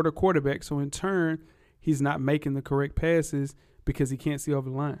a shorter quarterback. So in turn, he's not making the correct passes because he can't see over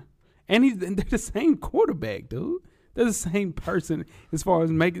the line. And they're the same quarterback, dude. They're the same person as far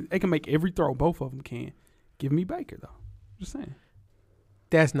as they can make every throw. Both of them can. Give me Baker though. Just saying.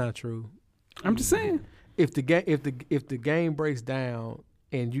 That's not true. I'm just saying. If the game breaks down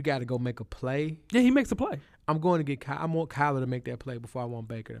and you got to go make a play, yeah, he makes a play. I want Kyler to make that play before I want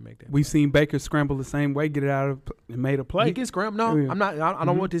Baker to make that. We've seen Baker scramble the same way, get it out of and made a play. He can scramble. No, yeah. I'm not. I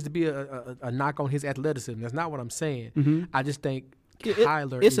don't want this to be a knock on his athleticism. That's not what I'm saying. Mm-hmm. I just think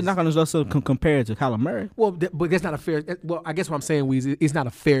Kyler. It's a knock on his also compared to Kyler Murray. Well, but that's not a fair. Well, I guess what I'm saying, Weezy, it's not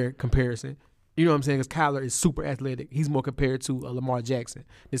a fair comparison. You know what I'm saying? Because Kyler is super athletic. He's more compared to a Lamar Jackson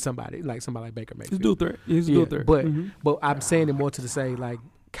than somebody like Baker Mayfield. He's a dual threat. He's a dual threat. But I'm saying it more to say like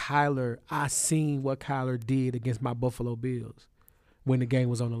Kyler. I seen what Kyler did against my Buffalo Bills when the game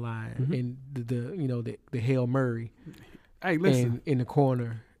was on the line and the Hail Murray. Hey, listen, in the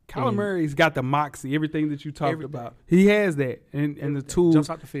corner. Kyler Murray's got the moxie, everything that you talked about. He has that, and the tools. Jumps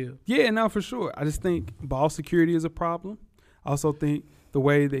out the field. Yeah, no, for sure. I just think ball security is a problem. I also think the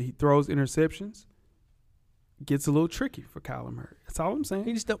way that he throws interceptions gets a little tricky for Kyler Murray. That's all I'm saying.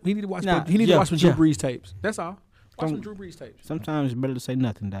 He need to watch. He need to watch some Drew Brees tapes. That's all. Watch some Drew Brees tapes. Sometimes it's better to say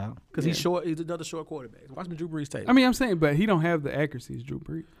nothing, dog. Because he's short. He's another short quarterback. Watch some Drew Brees tapes. I mean, I'm saying, but he don't have the accuracy as Drew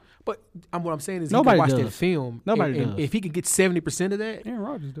Brees. But what I'm saying is Nobody he can watch does. that film. Nobody does. If he could get 70% of that. Aaron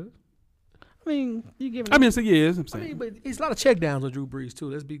Rodgers does. I mean, you give. I mean, so yeah, I'm saying. I mean, but it's a lot of check downs on Drew Brees too.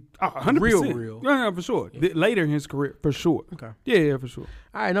 Let's be 100%. real. Yeah, for sure. Yeah. Later in his career, for sure. Okay. Yeah, for sure.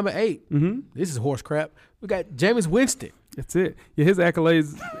 All right, number 8. Mm-hmm. This is horse crap. We got Jameis Winston. That's it. Yeah, his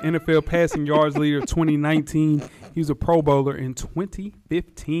accolades: NFL passing yards leader 2019. He was a Pro Bowler in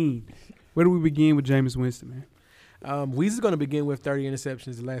 2015. Where do we begin with Jameis Winston, man? Weezy's going to begin with 30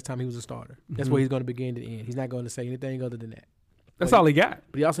 interceptions the last time he was a starter. That's where he's going to begin to end. He's not going to say anything other than that. That's all he got.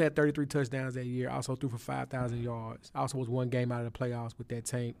 But he also had 33 touchdowns that year. Also threw for 5,000 yards. Also was one game out of the playoffs with that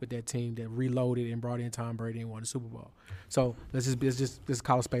team that reloaded and brought in Tom Brady and won the Super Bowl. So let's just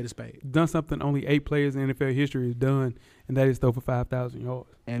call a spade a spade. Done something only 8 players in NFL history has done, and that is throw for 5,000 yards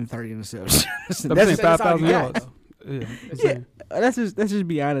and 30 interceptions. That's 5,000 yards. Yeah, let's just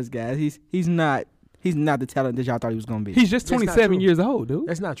be honest, guys. He's not the talent that y'all thought he was gonna be. He's just 27 years old, dude.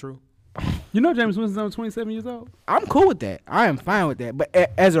 That's not true. You know Jameis Winston's only 27 years old. I'm cool with that. I am fine with that. But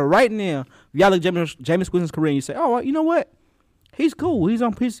as of right now, y'all look at Jameis Winston's career and you say, oh, well, you know what? He's cool.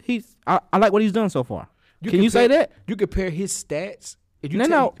 I like what he's done so far. Can you say that? You compare his stats.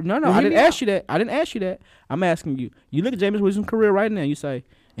 No. I didn't ask you that. I'm asking you. You look at Jameis Winston's career right now. You say,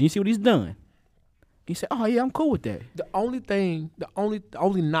 and you see what he's done. You say, oh yeah, I'm cool with that. The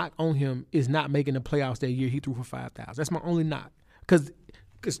only knock on him is not making the playoffs that year. He threw for 5,000. That's my only knock. Because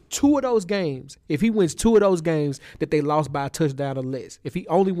 2 of those games, if he wins 2 of those games that they lost by a touchdown or less, if he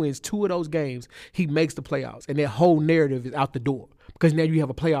only wins 2 of those games, he makes the playoffs, and that whole narrative is out the door because now you have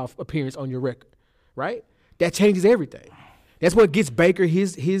a playoff appearance on your record, right? That changes everything. That's what gets Baker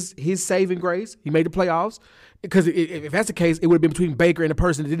his saving grace. He made the playoffs. Because if that's the case, it would have been between Baker and the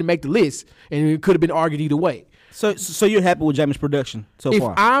person that didn't make the list, and it could have been argued either way. So you're happy with Jameis' production so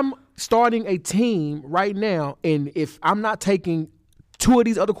far? If I'm starting a team right now, and if I'm not taking 2 of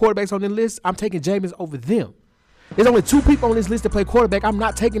these other quarterbacks on the list, I'm taking Jameis over them. There's only 2 people on this list that play quarterback I'm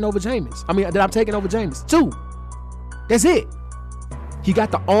not taking over Jameis. That I'm taking over Jameis. 2. That's it. He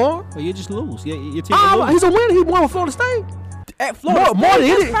got the arm. Well, you just lose. Yeah, your team lose. He's a winner. He won with Florida State. At Florida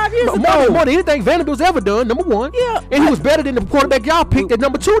State, 5 years ago. More than anything Vanderbilt's ever done, number 1. Yeah. And he was better than the quarterback y'all picked at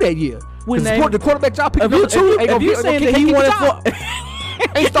number 2 that year. The quarterback y'all picked at number 2. If you saying that he wanted for...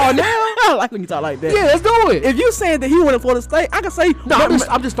 Ain't starting now. I like when you talk like that. Yeah, let's do it. If you saying that he won at Florida State, I can say no.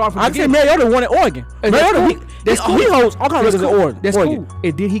 I'm just starting from. I can say Mariota won at Oregon. Mariota, he holds all kinds of Oregon. That's cool.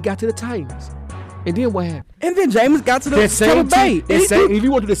 And then he got to the Titans. And then what happened? And then Jameis got to the Tampa Bay. If you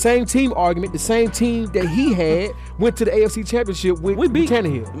want to do the same team argument, the same team that he had went to the AFC Championship with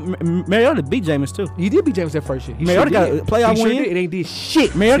Tannehill. Mariota beat Jameis too. He did beat Jameis that first year. Mariota got a playoff win. It ain't did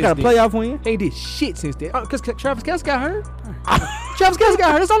shit. Mariota got a playoff win. Ain't did shit since then. Because Travis Kelce got hurt. Travis Kelce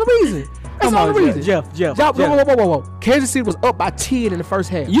got hurt. That's all the reason. That's all the reason. Jeff. Whoa. Kansas City was up by 10 in the first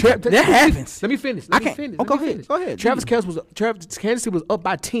half. That happens. Let me finish. Go ahead. Kansas City was up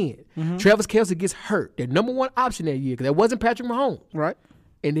by 10. Mm-hmm. Travis Kelce gets hurt. Their number 1 option that year because that wasn't Patrick Mahomes. Right.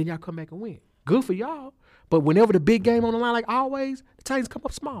 And then y'all come back and win. Good for y'all. But whenever the big game on the line, like always, the Titans come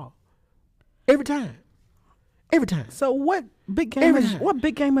up small. Every time. So what big game has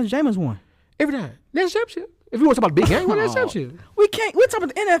Jameis won? Every time. National championship. If you want to talk about the big game, national championship. We're talking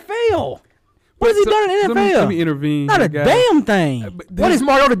about the NFL. What has he done in the NFL? Let me intervene. Not a damn thing. What has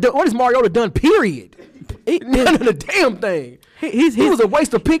Mariota done? Period. None of the damn thing. He was a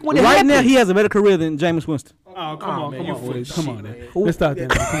waste of pick when it happened. Right now, he has a better career than Jameis Winston. Oh, come on. Let's stop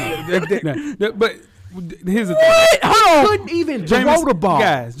that. But here's the thing. Hold on. Couldn't even throw the ball.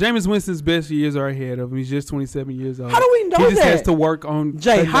 Guys, Jameis Winston's best years are ahead of him. He's just 27 years old. How do we know that? He just has to work on.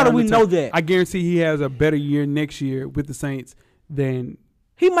 Jay, how do we know that? I guarantee he has a better year next year with the Saints than.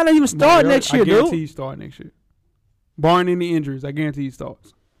 He might not even start next year, dude. I guarantee he starts next year. Barring any injuries, I guarantee he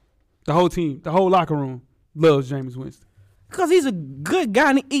starts. The whole team, the whole locker room loves Jameis Winston. Because he's a good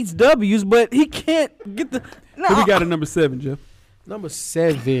guy and he eats W's, but he can't get the... No. Who we got at number 7, Jeff? Number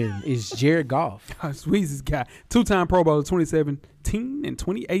 7 is Jared Goff. Weezy's guy. 2-time Pro Bowler 2017 and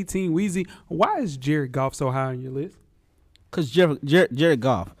 2018. Weezy, why is Jared Goff so high on your list? Because Jared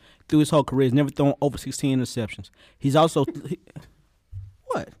Goff, through his whole career, has never thrown over 16 interceptions. He's also...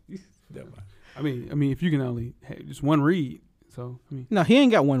 What? I mean, if you can only have just one read, no, he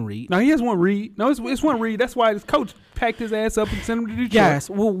ain't got one read. No, he has one read. No, it's one read. That's why his coach packed his ass up and sent him to Detroit. Guys,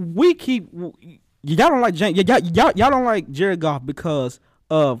 well, y'all don't like y'all don't like Jared Goff because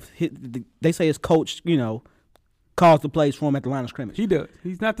of they say his coach, calls the plays for him at the line of scrimmage. He does.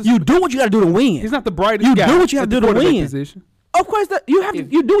 He's not the. You do what you got to do to win. He's not the brightest you guy. You do what you have to do to win. Position. Of course, you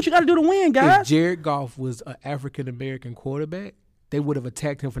do what you got to do to win, guys. If Jared Goff was an African American quarterback, they would have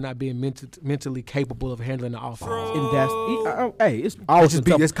attacked him for not being mentally capable of handling the offense. And it's always been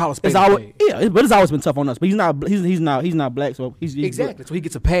tough. Let's call a spade. But it's always been tough on us. But he's not black, so he's exactly. Good. So he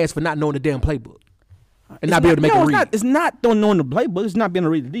gets a pass for not knowing the damn playbook and not being able to make a read. It's not knowing the playbook. It's not being able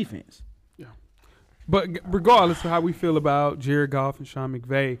to read the defense. Yeah. But regardless of how we feel about Jared Goff and Sean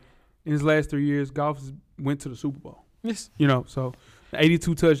McVay, in his last 3 years, Goff went to the Super Bowl. Yes. So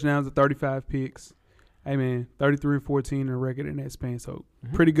 82 touchdowns and 35 picks. Hey, man, 33-14 in a record in that span. So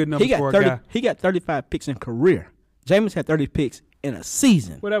pretty good numbers for a guy. He got 35 picks in career. Jameis had 30 picks in a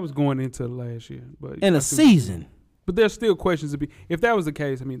season. Well, that was going into last year. But in a season. But there's still questions to be. If that was the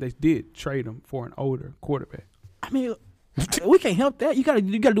case, I mean, they did trade him for an older quarterback. I mean, we can't help that. You gotta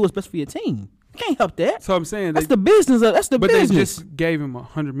do what's best for your team. You can't help that. So I'm saying that's the business. But they just gave him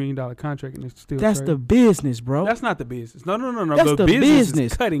 $100 million contract, and it's still. That's the business, bro. That's not the business. No. That's the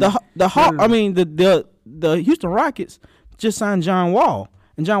business. Cutting I mean, the Houston Rockets just signed John Wall,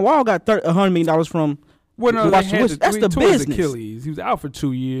 and John Wall got $100 million from. Well, no, that's the business. Achilles. He was out for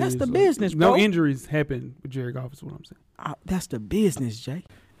 2 years. That's the business, bro. No injuries happened with Jared Goff is what I'm saying. That's the business, Jay.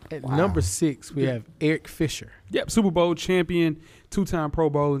 At number 6, we have Eric Fisher. Yep, Super Bowl champion, 2-time Pro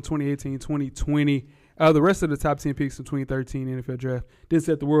Bowl in 2018, 2020. The rest of the top 10 picks in 2013 NFL draft didn't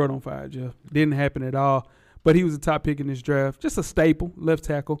set the world on fire, Jeff. Didn't happen at all. But he was a top pick in this draft. Just a staple, left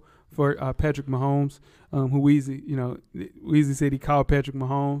tackle for Patrick Mahomes, who Weezy said he called Patrick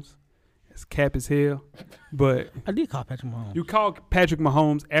Mahomes. That's cap as hell. But I did call Patrick Mahomes. You called Patrick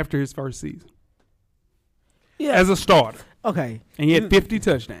Mahomes after his first season. Yeah. As a starter. Okay. And he had 50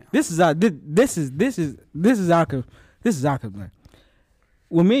 touchdowns. This is our complaint.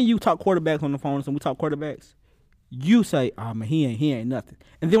 When me and you talk quarterbacks on the phone and we talk quarterbacks, you say, "Oh man, he ain't nothing."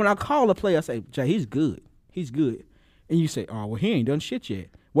 And then when I call a player, I say, "Jay, he's good. He's good." And you say, "Oh well, he ain't done shit yet.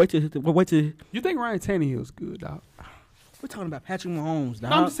 Wait till." You think Ryan Tannehill's good, dog? We're talking about Patrick Mahomes, dog.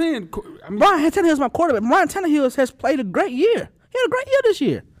 No, I'm saying, Ryan Tannehill's my quarterback. Ryan Tannehill has played a great year. He had a great year this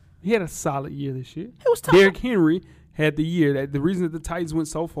year. He had a solid year this year. It was tough. Derrick Henry had the year that the reason that the Titans went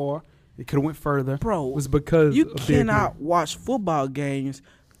so far, it could have went further, was because you of cannot watch football games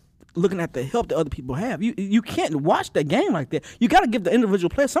looking at the help that other people have. You can't watch that game like that. You got to give the individual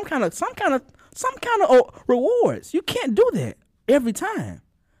player some kind of rewards. You can't do that every time.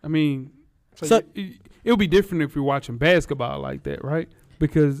 I mean, so it would be different if you're watching basketball like that, right?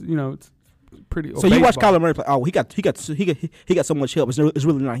 Because it's pretty. So you watch Kyler Murray play. Oh, he got so much help. It's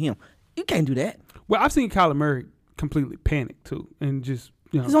really not him. You can't do that. Well, I've seen Kyler Murray completely panic too, and just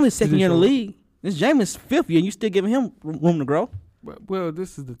he's only second year in the league. This Jameis 5th year, and you still giving him room to grow. Well,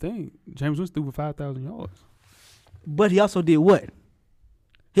 this is the thing. James Winston threw for 5,000 yards. But he also did what?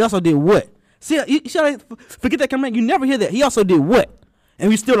 See, forget that comment. You never hear that. He also did what? And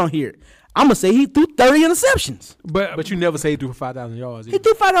we still don't hear it. I'm going to say he threw 30 interceptions. But you never say he threw for 5,000 yards. He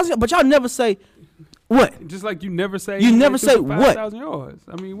threw 5,000 yards, but y'all never say what? Just like you never say what? 5,000 yards.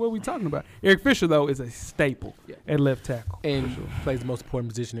 I mean, what are we talking about? Eric Fisher, though, is a staple at left tackle. And plays the most important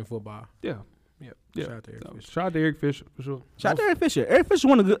position in football. Yeah. Shout out to Eric Fisher. Shout out to Eric Fisher, for sure. Shout out to Eric Fisher. Eric Fisher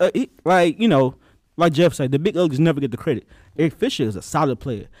one of the like Jeff said, the big uglies never get the credit. Eric Fisher is a solid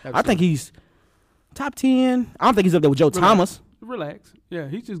player. Absolutely. I think he's top 10. I don't think he's up there with Joe Thomas. Relax. Yeah,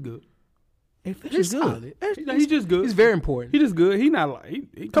 he's just good. Eric Fisher's good. He's just good. He's very important. He's just good. He not like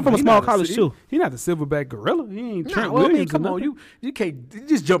he come from a small college too. He not the silverback gorilla. He ain't Trent Williams. I mean, come on, you can't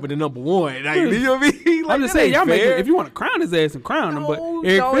just jump into number 1. Like, you know what I mean? Like, I'm just saying, y'all make it, if you want to crown his ass and crown him, but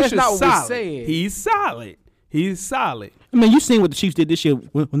Eric Fisher's not solid. Saying. He's solid. I mean, you seen what the Chiefs did this year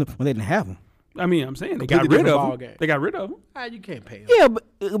when they didn't have him. I mean, I'm saying they got rid of him. They got rid of him. You can't pay him. Yeah, but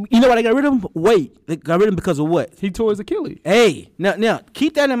you know why they got rid of him? Wait, they got rid of him because of what? He tore his Achilles. Hey, now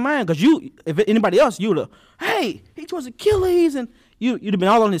keep that in mind, because if anybody else, you'd have, hey, he tore his Achilles, and you'd have been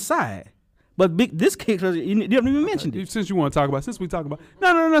all on his side. But this case, you haven't even mentioned it. Since we talk about it. Since we talk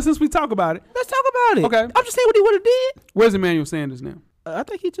about it. Let's talk about it. Okay. I'm just saying what he would have did. Where's Emmanuel Sanders now? I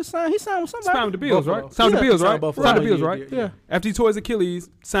think he signed with somebody. Signed with the Bills, Buffalo. right? Signed with the Bills, right? Buffalo. Signed with the Bills, right? Yeah. After he tore his Achilles,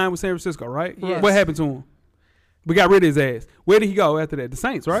 signed with San Francisco, right? Yes. What happened to him? We got rid of his ass. Where did he go after that? The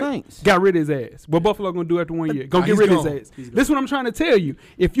Saints, right? Saints. Got rid of his ass. What Buffalo going to do after 1 year? Go get rid of his ass. This is what I'm trying to tell you.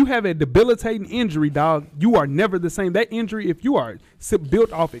 If you have a debilitating injury, dog, you are never the same. That injury, if you are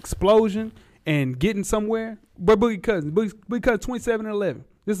built off explosion and getting somewhere, but Boogie Cousins 27-11.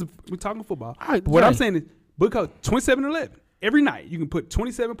 We're talking football. But what I'm saying is, Boogie Cousins 27-11. Every night, you can put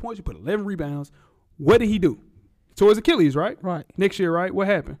 27 points, you put 11 rebounds. What did he do? Tore his Achilles, right? Right. Next year, right? What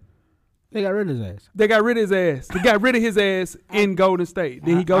happened? They got rid of his ass. They got rid of his ass in Golden State.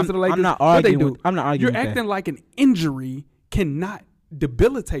 Then he goes to the Lakers. I'm not arguing. I'm not arguing. You're acting like an injury cannot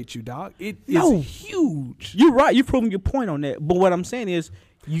debilitate you, dog. It is huge. You're right. You're proving your point on that. But what I'm saying is,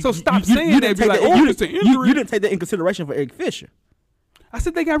 stop saying that. You didn't take that in consideration for Eric Fisher. I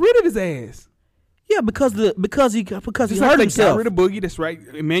said they got rid of his ass. Yeah, because he hurt himself. Got rid of Boogie. That's right.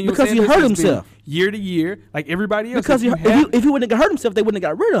 Emmanuel because Sanders he hurt himself year to year, like everybody else. Because if he wouldn't have hurt himself, they wouldn't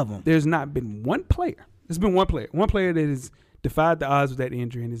have got rid of him. There's not been one player. There's been one player that has defied the odds with that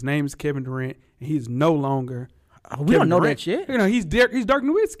injury, and his name is Kevin Durant, and he's no longer. We don't know that yet. You know, he's Dirk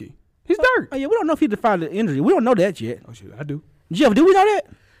Nowitzki. He's Dirk. Oh yeah, we don't know if he defied the injury. We don't know that yet. Oh shit, I do. Jeff, do we know that?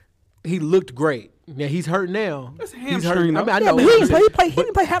 He looked great. Yeah, he's hurt now. That's hamstring. I know. But he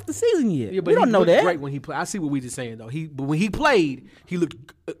didn't play half the season yet. Yeah, but we don't know that. Great when he played. I see what we just saying though. But when he played, he looked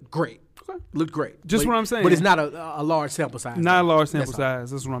great. Okay. Looked great. Just what I'm saying. But it's not a large sample size. Not a large sample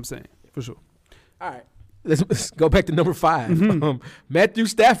size. That's what I'm saying for sure. All right, let's go back to number 5. Matthew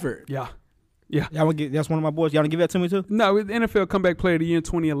Stafford. Yeah. That's one of my boys. Y'all want to give that to me too? No, the NFL Comeback Player of the Year in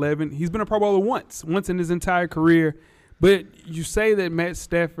 2011. He's been a Pro Bowler once in his entire career. But you say that Matt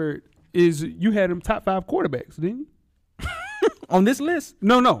Stafford you had him top 5 quarterbacks, didn't you? On this list?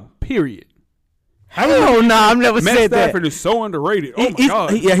 No, period. Hell no, I've never Matt said that. Matt Stafford is so underrated. Oh my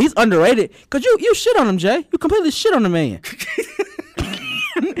God. He's underrated. Because you shit on him, Jay. You completely shit on the man.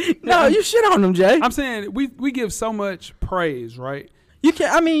 No, you shit on him, Jay. I'm saying we give so much praise, right? You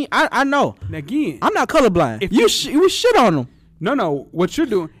can't. I mean, I know. And again, I'm not colorblind. You shit on him. No. What you're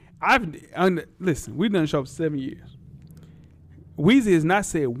doing, listen. We've done the show for 7 years. Weezy has not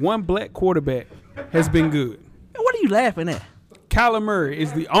said one black quarterback has been good. What are you laughing at? Kyler Murray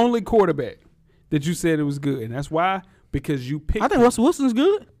is the only quarterback that you said it was good, and that's why because you picked. I think Russell Wilson's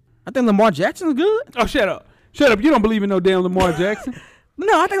good. I think Lamar Jackson's good. Oh, shut up! You don't believe in no damn Lamar Jackson.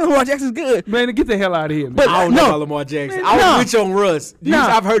 No, I think Lamar Jackson's good. Man, get the hell out of here, man. But I don't know about Lamar Jackson. I was with you on Russ.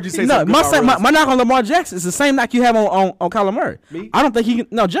 I've heard you say something about Russ. My knock on Lamar Jackson is the same knock you have on Kyler Murray. Me? I don't think he can.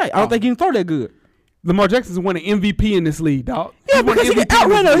 No, Jay. I don't think he can throw that good. Lamar Jackson's won an MVP in this league, dog. Yeah, because he could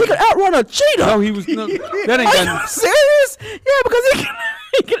outrun a cheetah. No, he was. No, that ain't got nothing. Serious? Yeah, because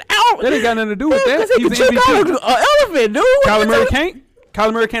he can out. That ain't got nothing to do with that. Because he can choke out an elephant, dude. Kyler Murray can't.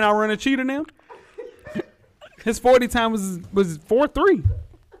 Kyler Murray can't outrun a cheetah now. His 40 time was 4.3.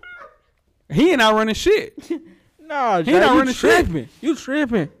 He ain't outrunning shit. No, Jay, you tripping. You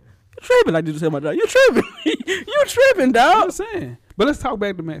tripping like you just said my dog. You tripping. You tripping, dog. I'm saying. But let's talk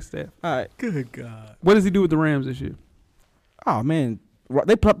back to Matt Stafford. All right. Good God. What does he do with the Rams this year? Oh, man.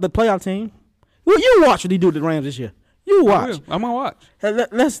 They put up the playoff team. Well, you watch what he do with the Rams this year. You watch. I'm gonna watch.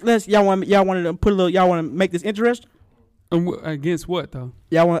 Let's y'all want to put a little. Y'all want to make this interesting. Against what though?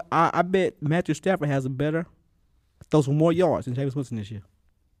 Y'all want? I bet Matthew Stafford has a better, throws for more yards than Jameis Winston this year.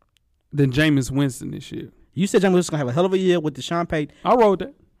 Than Jameis Winston this year. You said Jameis Winston gonna have a hell of a year with Deshaun Payton. I rolled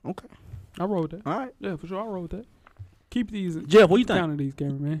that. Okay. I rolled that. All right. Yeah, for sure. I rolled that. Keep these. Jeff, what you think? Counting these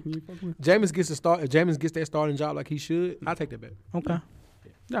cameras, man. Jameis gets the start. If Jameis gets that starting job like he should, I'll take that bet. Okay.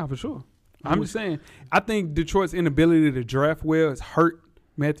 Yeah, for sure. I'm just saying. I think Detroit's inability to draft well has hurt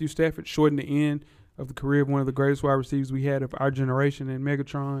Matthew Stafford, shortened the end of the career of one of the greatest wide receivers we had of our generation in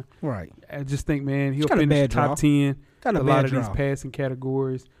Megatron. Right. I just think, man, he'll finish top 10 a lot of these passing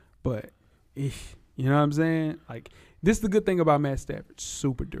categories. But, you know what I'm saying? Like, this is the good thing about Matt Stafford.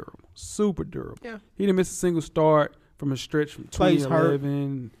 Super durable. Super durable. Yeah. He didn't miss a single start from a stretch from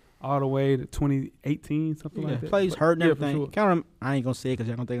 2011 all the way to 2018, something like that. Plays hurt and everything. Sure. Kind of, I ain't going to say it because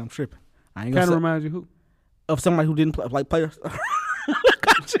y'all don't think I'm tripping. Kind of reminds you who? Of somebody who didn't play players.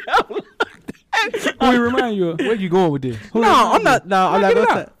 Who he remind you of? Where you going with this? I'm not going to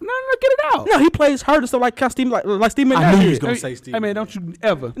say it. No, get it out. No, he plays hurt and stuff like Steve McNair. I knew he was going to say Steve. Hey, man, don't you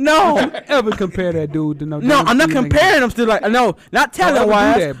ever. No. Ever compare that dude to no. No, I'm not comparing him to no, not talent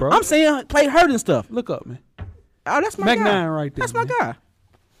wise. That, bro. I'm saying play hurt and stuff. Look up, man. Oh, that's my guy. McNair right there. That's my man. guy.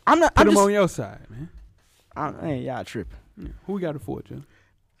 I'm not. Put him on your side, man. Hey, y'all tripping. Yeah. Who we got it for, Joe?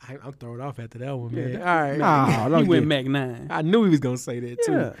 I'm thrown off after that one, man. Yeah. All right. No, he went McNair. I knew he was going to say that,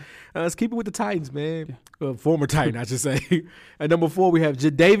 too. Yeah. Let's keep it with the Titans, man. Former Titan, I should say. At number 4, we have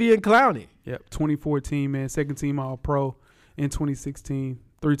Jadeveon Clowney. Yep, 2014, man. Second team All-Pro in 2016.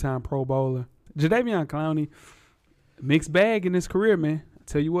 3-time Pro Bowler. Jadeveon Clowney, mixed bag in his career, man. I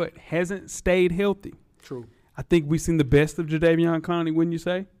tell you what, hasn't stayed healthy. True. I think we've seen the best of Jadeveon Clowney, wouldn't you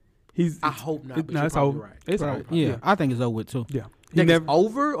say? I hope not, but it's probably over. right. It's Right. over. Yeah, I think it's over with too. Yeah. You think it's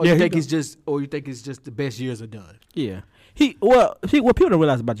over, or Yeah, you think it's just the best years are done? Yeah. What people don't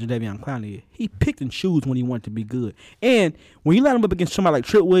realize about Jadeveon Clowney is he picked and chose when he wanted to be good. And when you line him up against somebody like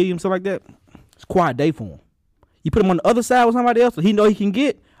Trent Williams, stuff like that, it's a quiet day for him. You put him on the other side with somebody else that he know he can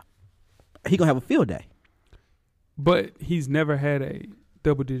get, he gonna have a field day. But he's never had a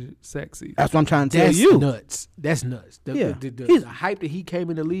double-digit sack season. That's what I'm trying to tell you. That's nuts. The hype that he came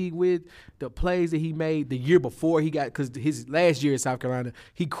in the league with, the plays that he made the year before he got, because his last year in South Carolina,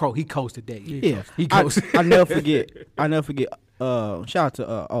 he coasted that year. Yeah, he coasted. I never forget. Shout out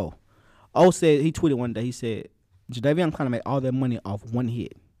to O said, he tweeted one day. He said, Jadeveon Clowney made all that money off one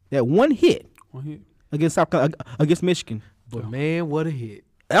hit. That one hit against against Michigan. But man, what a hit!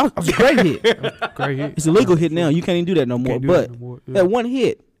 That was a great hit. Great hit. It's a legal hit now. You can't even do that no more. But that one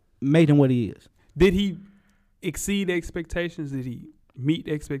hit made him what he is. Did he exceed expectations? Did he meet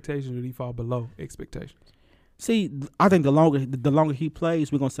expectations? Or did he fall below expectations? See, I think the longer he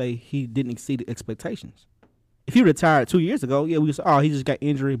plays, we're gonna say he didn't exceed expectations. If he retired 2 years ago, yeah, we would say, he just got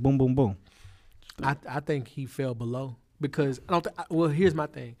injury, boom, boom, boom. I think he fell below because I don't. Well, here's my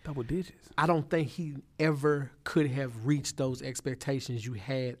thing. Double digits. I don't think he ever could have reached those expectations you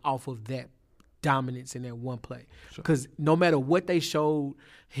had off of that dominance in that one play. Because no matter what they showed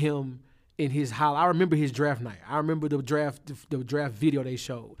him in his highlight, I remember his draft night. I remember the draft video they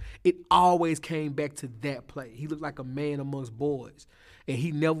showed. It always came back to that play. He looked like a man amongst boys, and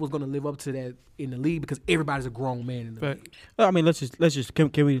he never was going to live up to that in the league because everybody's a grown man in the league. Well, I mean, let's just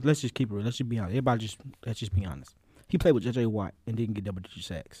keep it real. Let's just be honest. Let's just be honest. He played with J.J. Watt and didn't get double-digit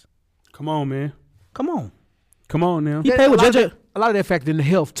sacks. Come on, man. Come on now. He played with J.J. A lot of that factored in the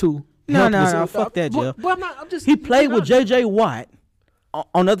health too. No, fuck that, Jeff. But I'm just. He played with J.J. Watt.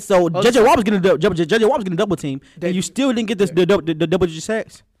 On the other, so J.J. Watt was getting a double team, and you still didn't get the double-digit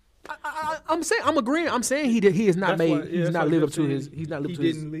sacks. I'm agreeing. I'm saying he has not made. He's not lived up to his. He's not lived to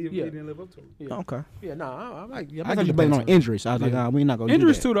his. He didn't live up to it. Yeah. Okay. Yeah. No. I thought you blaming on injuries. I was like, we're not gonna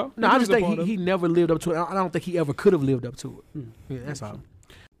injuries do that. too, though. No, I just think he never lived up to it. I don't think he ever could have lived up to it. Yeah, that's all.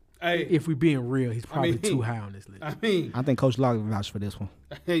 Hey, if we're being real, he's probably too high on this list. I think Coach Locke vouched for this one.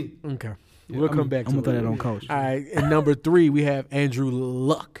 Okay. We'll come back to it. I'm going to throw that on Coach. All right. And number 3, we have Andrew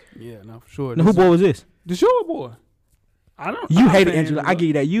Luck. Yeah, no, for sure. Now, who boy was this? The short boy. You hated Andrew Luck. I give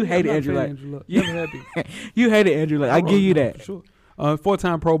you that. You hated Andrew Luck. You hated Andrew Luck. I give you that. Sure.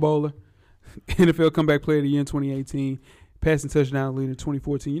 4-time Pro Bowler. NFL Comeback Player of the Year in 2018. Passing touchdown leader in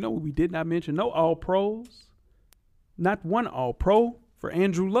 2014. You know what we did not mention? No All-Pros. Not one All-Pro for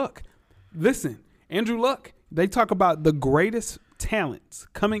Andrew Luck. Listen, Andrew Luck, they talk about the greatest talents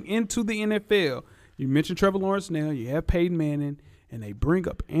coming into the NFL. You mentioned Trevor Lawrence now. You have Peyton Manning. And they bring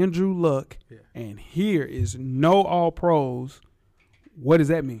up Andrew Luck. Yeah. And here is no All-Pros. What does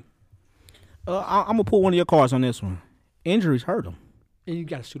that mean? I'm going to put one of your cards on this one. Injuries hurt him. And you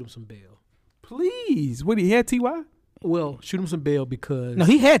got to shoot him some bail. Please. What, he had T.Y.? Well, shoot him some bail because... No,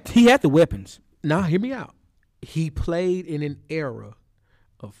 he had the weapons. Nah, hear me out. He played in an era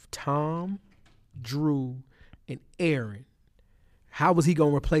of Tom, Drew, and Aaron. How was he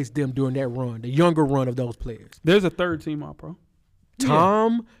going to replace them during that run, the younger run of those players? There's a third team All-Pro.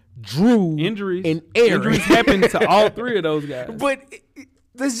 Tom, Drew, injuries, and Aaron. Injuries happened to all three of those guys. But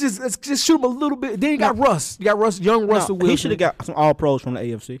let's just shoot him a little bit. Then you got Russ. You got young Russell Wilson. He should have got some All-Pros from the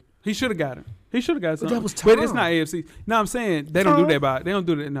AFC. He should have got him. He should have got some. But that was Tom. But it's not AFC. No, I'm saying they don't do that by. They don't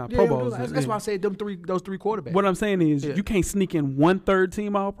do that in Pro Bowls. That's why I said those three quarterbacks. What I'm saying is you can't sneak in one third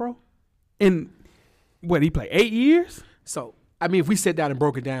team All-Pro. And what, he played 8 years? So I mean, if we sat down and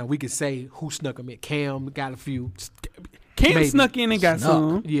broke it down, we could say who snuck him in. Cam got a few. Cam snuck in and got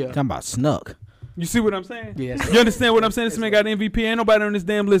some. Yeah. Talking about snuck. You see what I'm saying? Yes. You understand what I'm saying? This man got MVP. Ain't nobody on this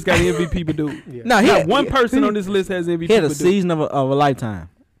damn list got an MVP but dude. Yeah. No, not one person on this list has MVP. He had a season of a lifetime.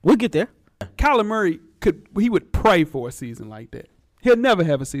 We'll get there. Kyler Murray would pray for a season like that. He'll never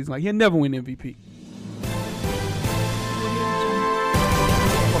have a season like he'll never win MVP.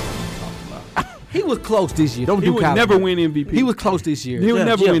 He was close this year. He would never win MVP. He was close this year. He would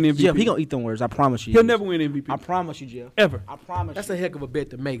never win MVP. Jeff, he gonna eat them words. I promise you. He'll never win MVP. I promise you, Jeff. Ever. I promise. That's a heck of a bet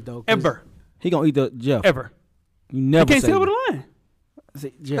to make, though. Ever. He gonna eat the Jeff. Ever. You never. He can't see over the line.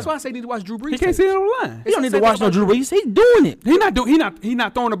 That's why I say you need to watch Drew Brees. He can't see over the line. You don't need to watch no Drew Brees. He's doing it. He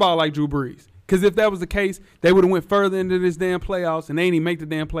not throwing the ball like Drew Brees. Because if that was the case, they would have went further into this damn playoffs, and they ain't even make the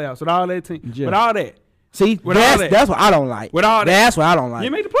damn playoffs with all that team. Jeff. With all that. See, that's what I don't like. With all that. That's what I don't like.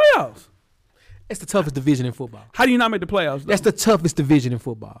 You made the playoffs. It's the toughest division in football. How do you not make the playoffs, though? That's the toughest division in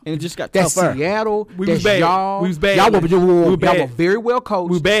football. And it just got that's tougher. Seattle. We that's was bad. Y'all. We was bad. Y'all were very well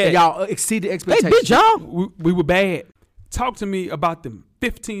coached. We bad. And y'all exceeded expectations. They beat y'all. We were bad. Talk to me about them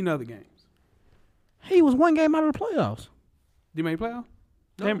 15 other games. He was one game out of the playoffs. Did he make the playoffs?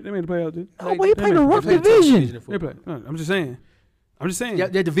 No. They made the playoffs, dude. No, but he played a rough division. They played. I'm just saying. Yeah,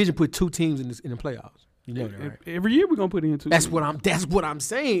 that division put 2 teams in the playoffs. You know that, right? Every year we're gonna put in 2. That's what I'm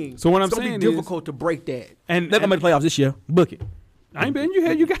saying. So what it's I'm saying is, it's gonna be difficult to break that. And they're gonna make the playoffs this year. Book it. I ain't been.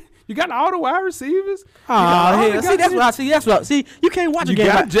 You You got all the wide receivers. See, that's what I see. See, you can't watch a game.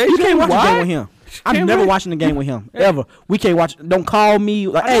 You can't watch a game with him. I'm never watching the game with him ever. We can't watch. Don't call me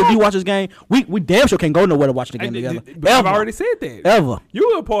like, hey, do you watch this game? We damn sure can't go nowhere to watch the game together. I've already said that. Ever.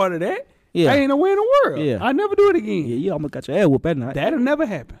 You were a part of that. Yeah. I ain't no way in the world. Yeah. I never do it again. Yeah, you almost got your ass whooped that night. That'll never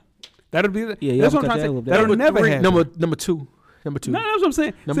happen. That'll be. Yeah, that's what I'm trying to say. That'll never happen. Number two. No, that's what I'm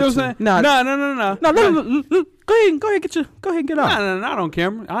saying. Number two. No. No. Go ahead, get on. No, I don't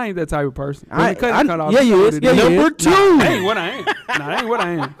care. I ain't that type of person. You is. Number two. Nah, I ain't what I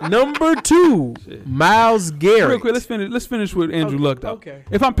am. Number 2, Myles Garrett. Real quick, let's finish with Andrew Luck, though. Okay.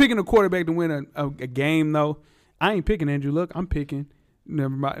 If I'm picking a quarterback to win a game, though, I ain't picking Andrew Luck. I'm picking. Never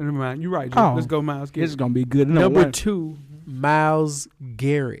mind. You're right, Jim. Let's go, Myles Garrett. This is gonna be good. Number 2, Myles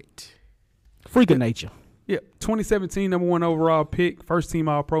Garrett. Freak of nature. Yeah, 2017 number 1 overall pick, first team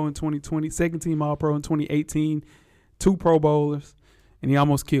All-Pro in 2020, second team All-Pro in 2018, 2 Pro Bowlers, and he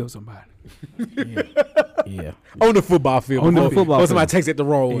almost killed somebody. Yeah. On the football field. Somebody takes it the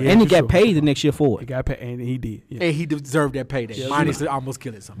wrong way. And he got paid the next year for it. He got paid, and he did. Yeah. And he deserved that payday. Minus to almost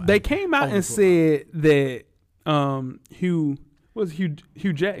killing somebody. They came out and said that Hugh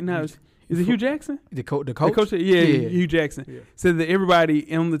Jackson? No, is it Hugh Jackson? The coach? The coach? Yeah, Hugh Jackson. Said that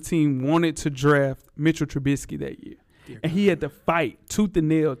everybody on the team wanted to draft Mitchell Trubisky that year. And he had to fight tooth and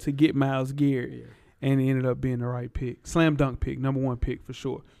nail to get Myles Garrett. Yeah. And it ended up being the right pick. Slam dunk pick, number 1 pick for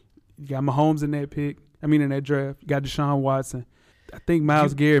sure. You got Mahomes in that in that draft. You got Deshaun Watson. I think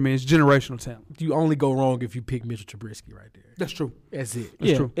Myles Garrett, man, is generational talent. You only go wrong if you pick Mitchell Trubisky right there. That's true. That's it.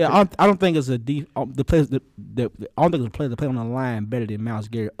 That's true. Yeah, I don't think it's the players that play on the line better than Myles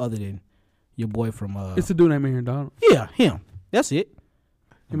Garrett other than your boy from it's a dude named Aaron Donald. Yeah, him. That's it.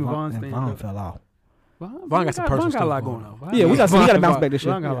 Him and Vaughn fell off. Vaughn got some personal stuff going on. Yeah, we got to bounce back this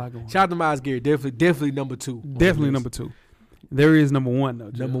year. Got a lot going on. Shout out to Myles Garrett. Definitely number 2. Definitely number 2. There is number 1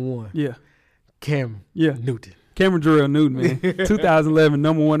 though. Joe. Number 1. Yeah. Cam Newton. Cameron Jarrell Newton, man. 2011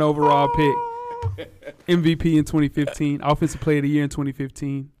 number 1 overall pick. MVP in 2015. Offensive Player of the Year in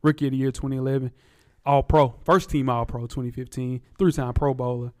 2015. Rookie of the Year 2011. All-Pro. First team All-Pro 2015. 3-time Pro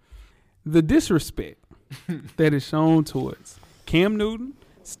Bowler. The disrespect that is shown towards Cam Newton,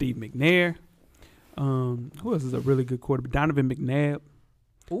 Steve McNair, who else is a really good quarterback? Donovan McNabb.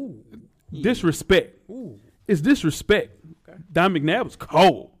 Ooh. Disrespect. Ooh. It's disrespect. Okay. Donovan McNabb was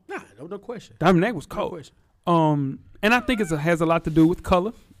cold. Nah, no question. Donovan McNabb was cold. No question. And I think it has a lot to do with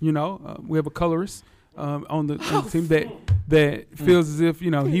color. You know, we have a colorist on the team that feels as if,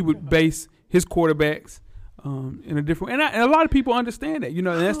 he would base his quarterbacks in a different way. And a lot of people understand that, and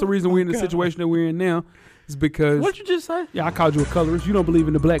that's the reason we're in the situation that we're in now is because. What did you just say? Yeah, I called you a colorist. You don't believe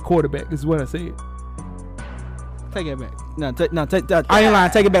in the black quarterback. This is what I said. Take it back. Take that. I ain't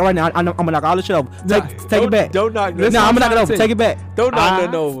lying. Take it back right now. I'm gonna knock all the shit over. Take it back. Don't knock. No, I'm gonna knock it over. Take it back. Don't knock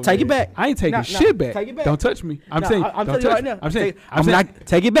that over. Take it back. I ain't taking shit back. Take it back. Don't touch me. I'm saying. I'm telling you right now. I'm saying.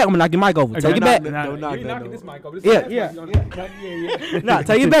 Take it back. I'm gonna knock your mic over. Take it back. Don't knock you knocking this mic over. Yeah. Nah,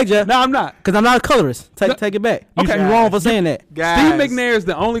 take it back, Jeff. No, I'm not. Because I'm not a colorist. Take it back. Okay. You're wrong for saying that. Steve McNair is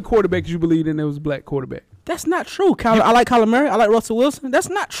the only quarterback you believe in that was a black quarterback. That's not true. I like Kyler Murray. I like Russell Wilson. That's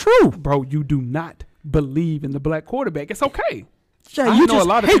not true. Bro, you do not believe in the black quarterback. It's okay. Jay, you just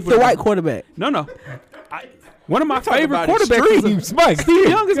hate the white quarterback. No. One of my favorite quarterbacks. Steve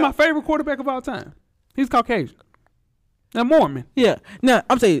Young is my favorite quarterback of all time. He's Caucasian. Now Mormon. Yeah. Now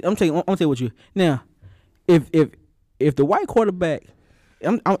I'm telling you what you. Now, if the white quarterback,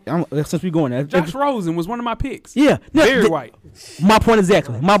 since we going there, Josh Rosen was one of my picks. Yeah. Very white. My point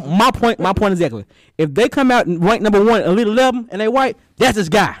exactly. My point exactly. If they come out and rank number 1, Elite 11, and they white, that's this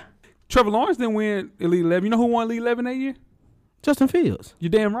guy. Trevor Lawrence didn't win Elite 11. You know who won Elite 11 that year? Justin Fields. You're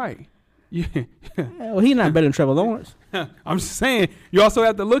damn right. Yeah. Well, he's not better than Trevor Lawrence. I'm just saying, you also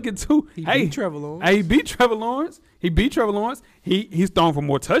have to look at too. He beat Trevor Lawrence. He beat Trevor Lawrence. He's thrown for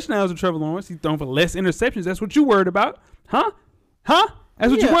more touchdowns than Trevor Lawrence. He's thrown for less interceptions. That's what you worried about, huh?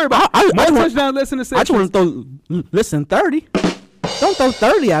 That's what you worried about. More touchdowns, less interceptions. I just want to throw less than 30. Don't throw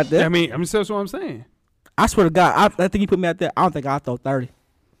 30 out there. I mean, that's what I'm saying. I swear to God, I think you put me out there. I don't think I'll throw 30.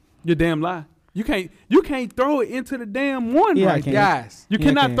 You're damn lie. You can't throw it into the damn one, right? Guys. You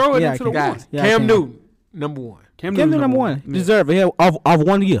cannot throw it into the one. Cam Newton, number 1. Cam Newton, number 1. Deserve it. Of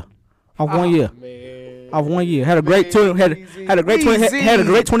 1 year. Of 1 year. Man. Of 1 year. Had a great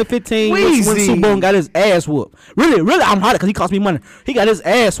 2015. Went to Super Bowl and got his ass whooped. Really, I'm hot because he cost me money. He got his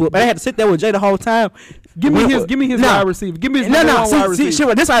ass whooped. And I had to sit there with Jay the whole time. Give me his wide receiver. Give me his number one wide receiver.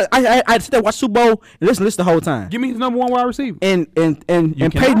 See, this I sit there watch Super Bowl and listen the whole time. Give me his number one wide receiver. And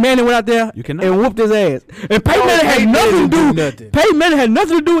Peyton Manning went out there and whooped his ass. And Peyton Manning had nothing to do. Peyton Manning had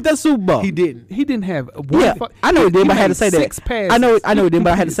nothing to do with that Super Bowl. He didn't. He didn't have. I know he did, but I had to say that. 6 passes. I know he did,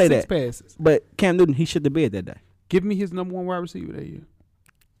 but I had to say that. 6 passes. But Cam Newton, he shit the bed that day. Give me his number one wide receiver that year.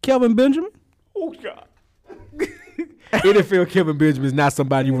 Kelvin Benjamin. Oh God. NFL Kevin Benjamin is not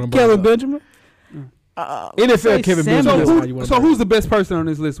somebody you want to. Kelvin Benjamin. NFL Kevin Benjamin. So who's the best person on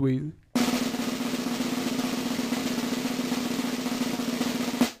this list, Weezy?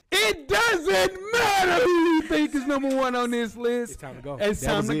 It doesn't matter who you think is number one on this list. It's time to go. It's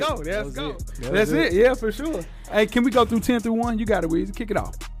time to go. Let's go. That's it. Yeah, for sure. Hey, can we go through 10 through 1? You got it, Weezy. Kick it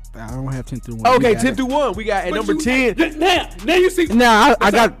off. I don't have 10 through 1. Okay, 10 through 1. We got at number 10. Now you see. Now I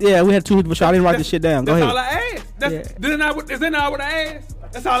got. Yeah, we had 2 for sure. I didn't write this shit down. Go ahead. That's all I asked. Is that not what I asked?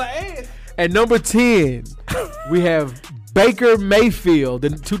 That's all I asked. At number 10, we have Baker Mayfield, the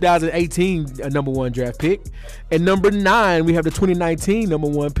 2018 number 1 draft pick. At number 9, we have the 2019 number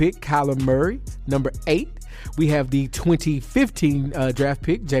 1 pick, Kyler Murray. Number 8, we have the 2015 draft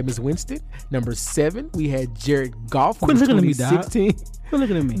pick, Jameis Winston. Number 7, we had Jared Goff. Quit looking at me, dog. Quit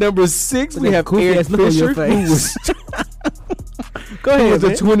looking at me. Number 6, we have Eric Fisher, who was Go ahead, the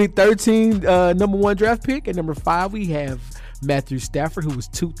 2013 number 1 draft pick. At number 5, we have Matthew Stafford, who was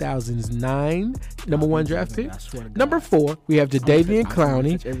 2009 number 1 draft pick. Number 4, we have Jadeveon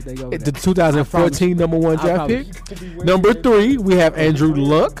Clowney, the 2014 number 1 draft pick. Number 3, we have Andrew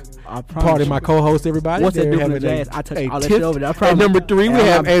Luck. Pardon my co-host, everybody. What's that doing with jazz? I took all that shit over there. At number 3, we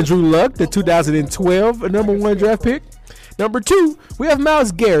have Andrew Luck, the 2012 number 1 draft pick. Number 2, we have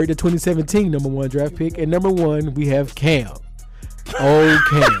Myles Garrett, the 2017 number 1 draft pick. And number 1, we have Cam. Oh,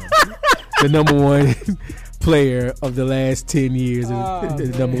 Cam. The number 1 player of the last 10 years,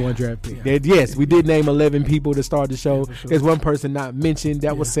 the number 1 draft pick. Yeah. Yes, we did name 11 people to start the show. Yeah, sure. There's one person not mentioned.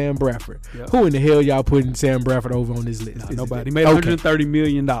 That was Sam Bradford. Yeah. Who in the hell y'all putting Sam Bradford over on this list? Nobody. He made $130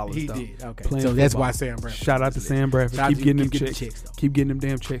 million. He did. Okay. So that's why Sam Bradford. Shout out to Sam Bradford. Keep getting them checks. Keep getting them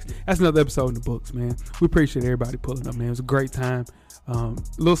damn checks. That's another episode in the books, man. We appreciate everybody pulling up, man. It was a great time. A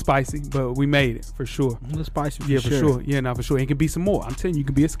little spicy, but we made it for sure. A little spicy, for sure. Yeah, no, for sure. It can be some more. I'm telling you, you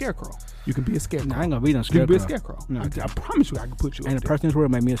can be a scarecrow. You can be a scarecrow. No, I ain't gonna be no scarecrow. You can be a scarecrow. No, I promise you, I can put you. And the person in this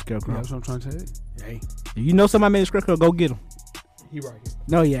world made me a scarecrow. Yeah, that's what I'm trying to tell you. Hey, you know somebody made a scarecrow? Go get him. He right here.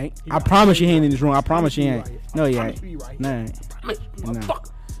 No, he ain't. I promise you, he ain't in this room. I promise you, ain't. No, he ain't. No, he ain't. Right.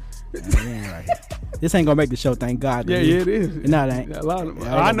 This ain't gonna make the show, thank God. Yeah, it is. No, it ain't.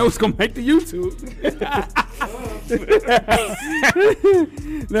 I know it's gonna make the YouTube.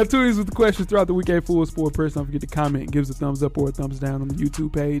 Now, tweet us with the questions throughout the week. Full Sport Press. Don't forget to comment, give us a thumbs up or a thumbs down on the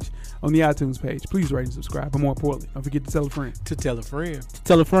YouTube page, on the iTunes page. Please rate and subscribe. But more importantly, don't forget to tell a friend. To tell a friend. To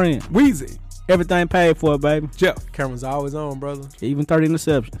tell a friend. Weezy. Everything paid for, baby. Jeff. Camera's always on, brother. Even 30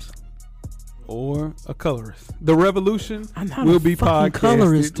 interceptions. Or a colorist. The revolution will be podcasted.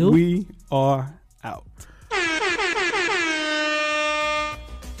 Colorist, dude. We are out.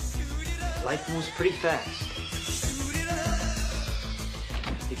 Life moves pretty fast.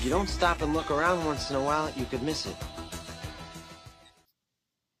 If you don't stop and look around once in a while, you could miss it.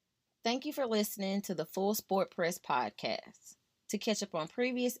 Thank you for listening to the Full Sport Press podcast. To catch up on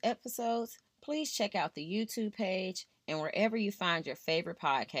previous episodes, please check out the YouTube page and wherever you find your favorite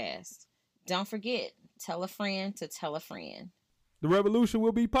podcast. Don't forget, tell a friend to tell a friend. The revolution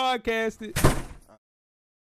will be podcasted.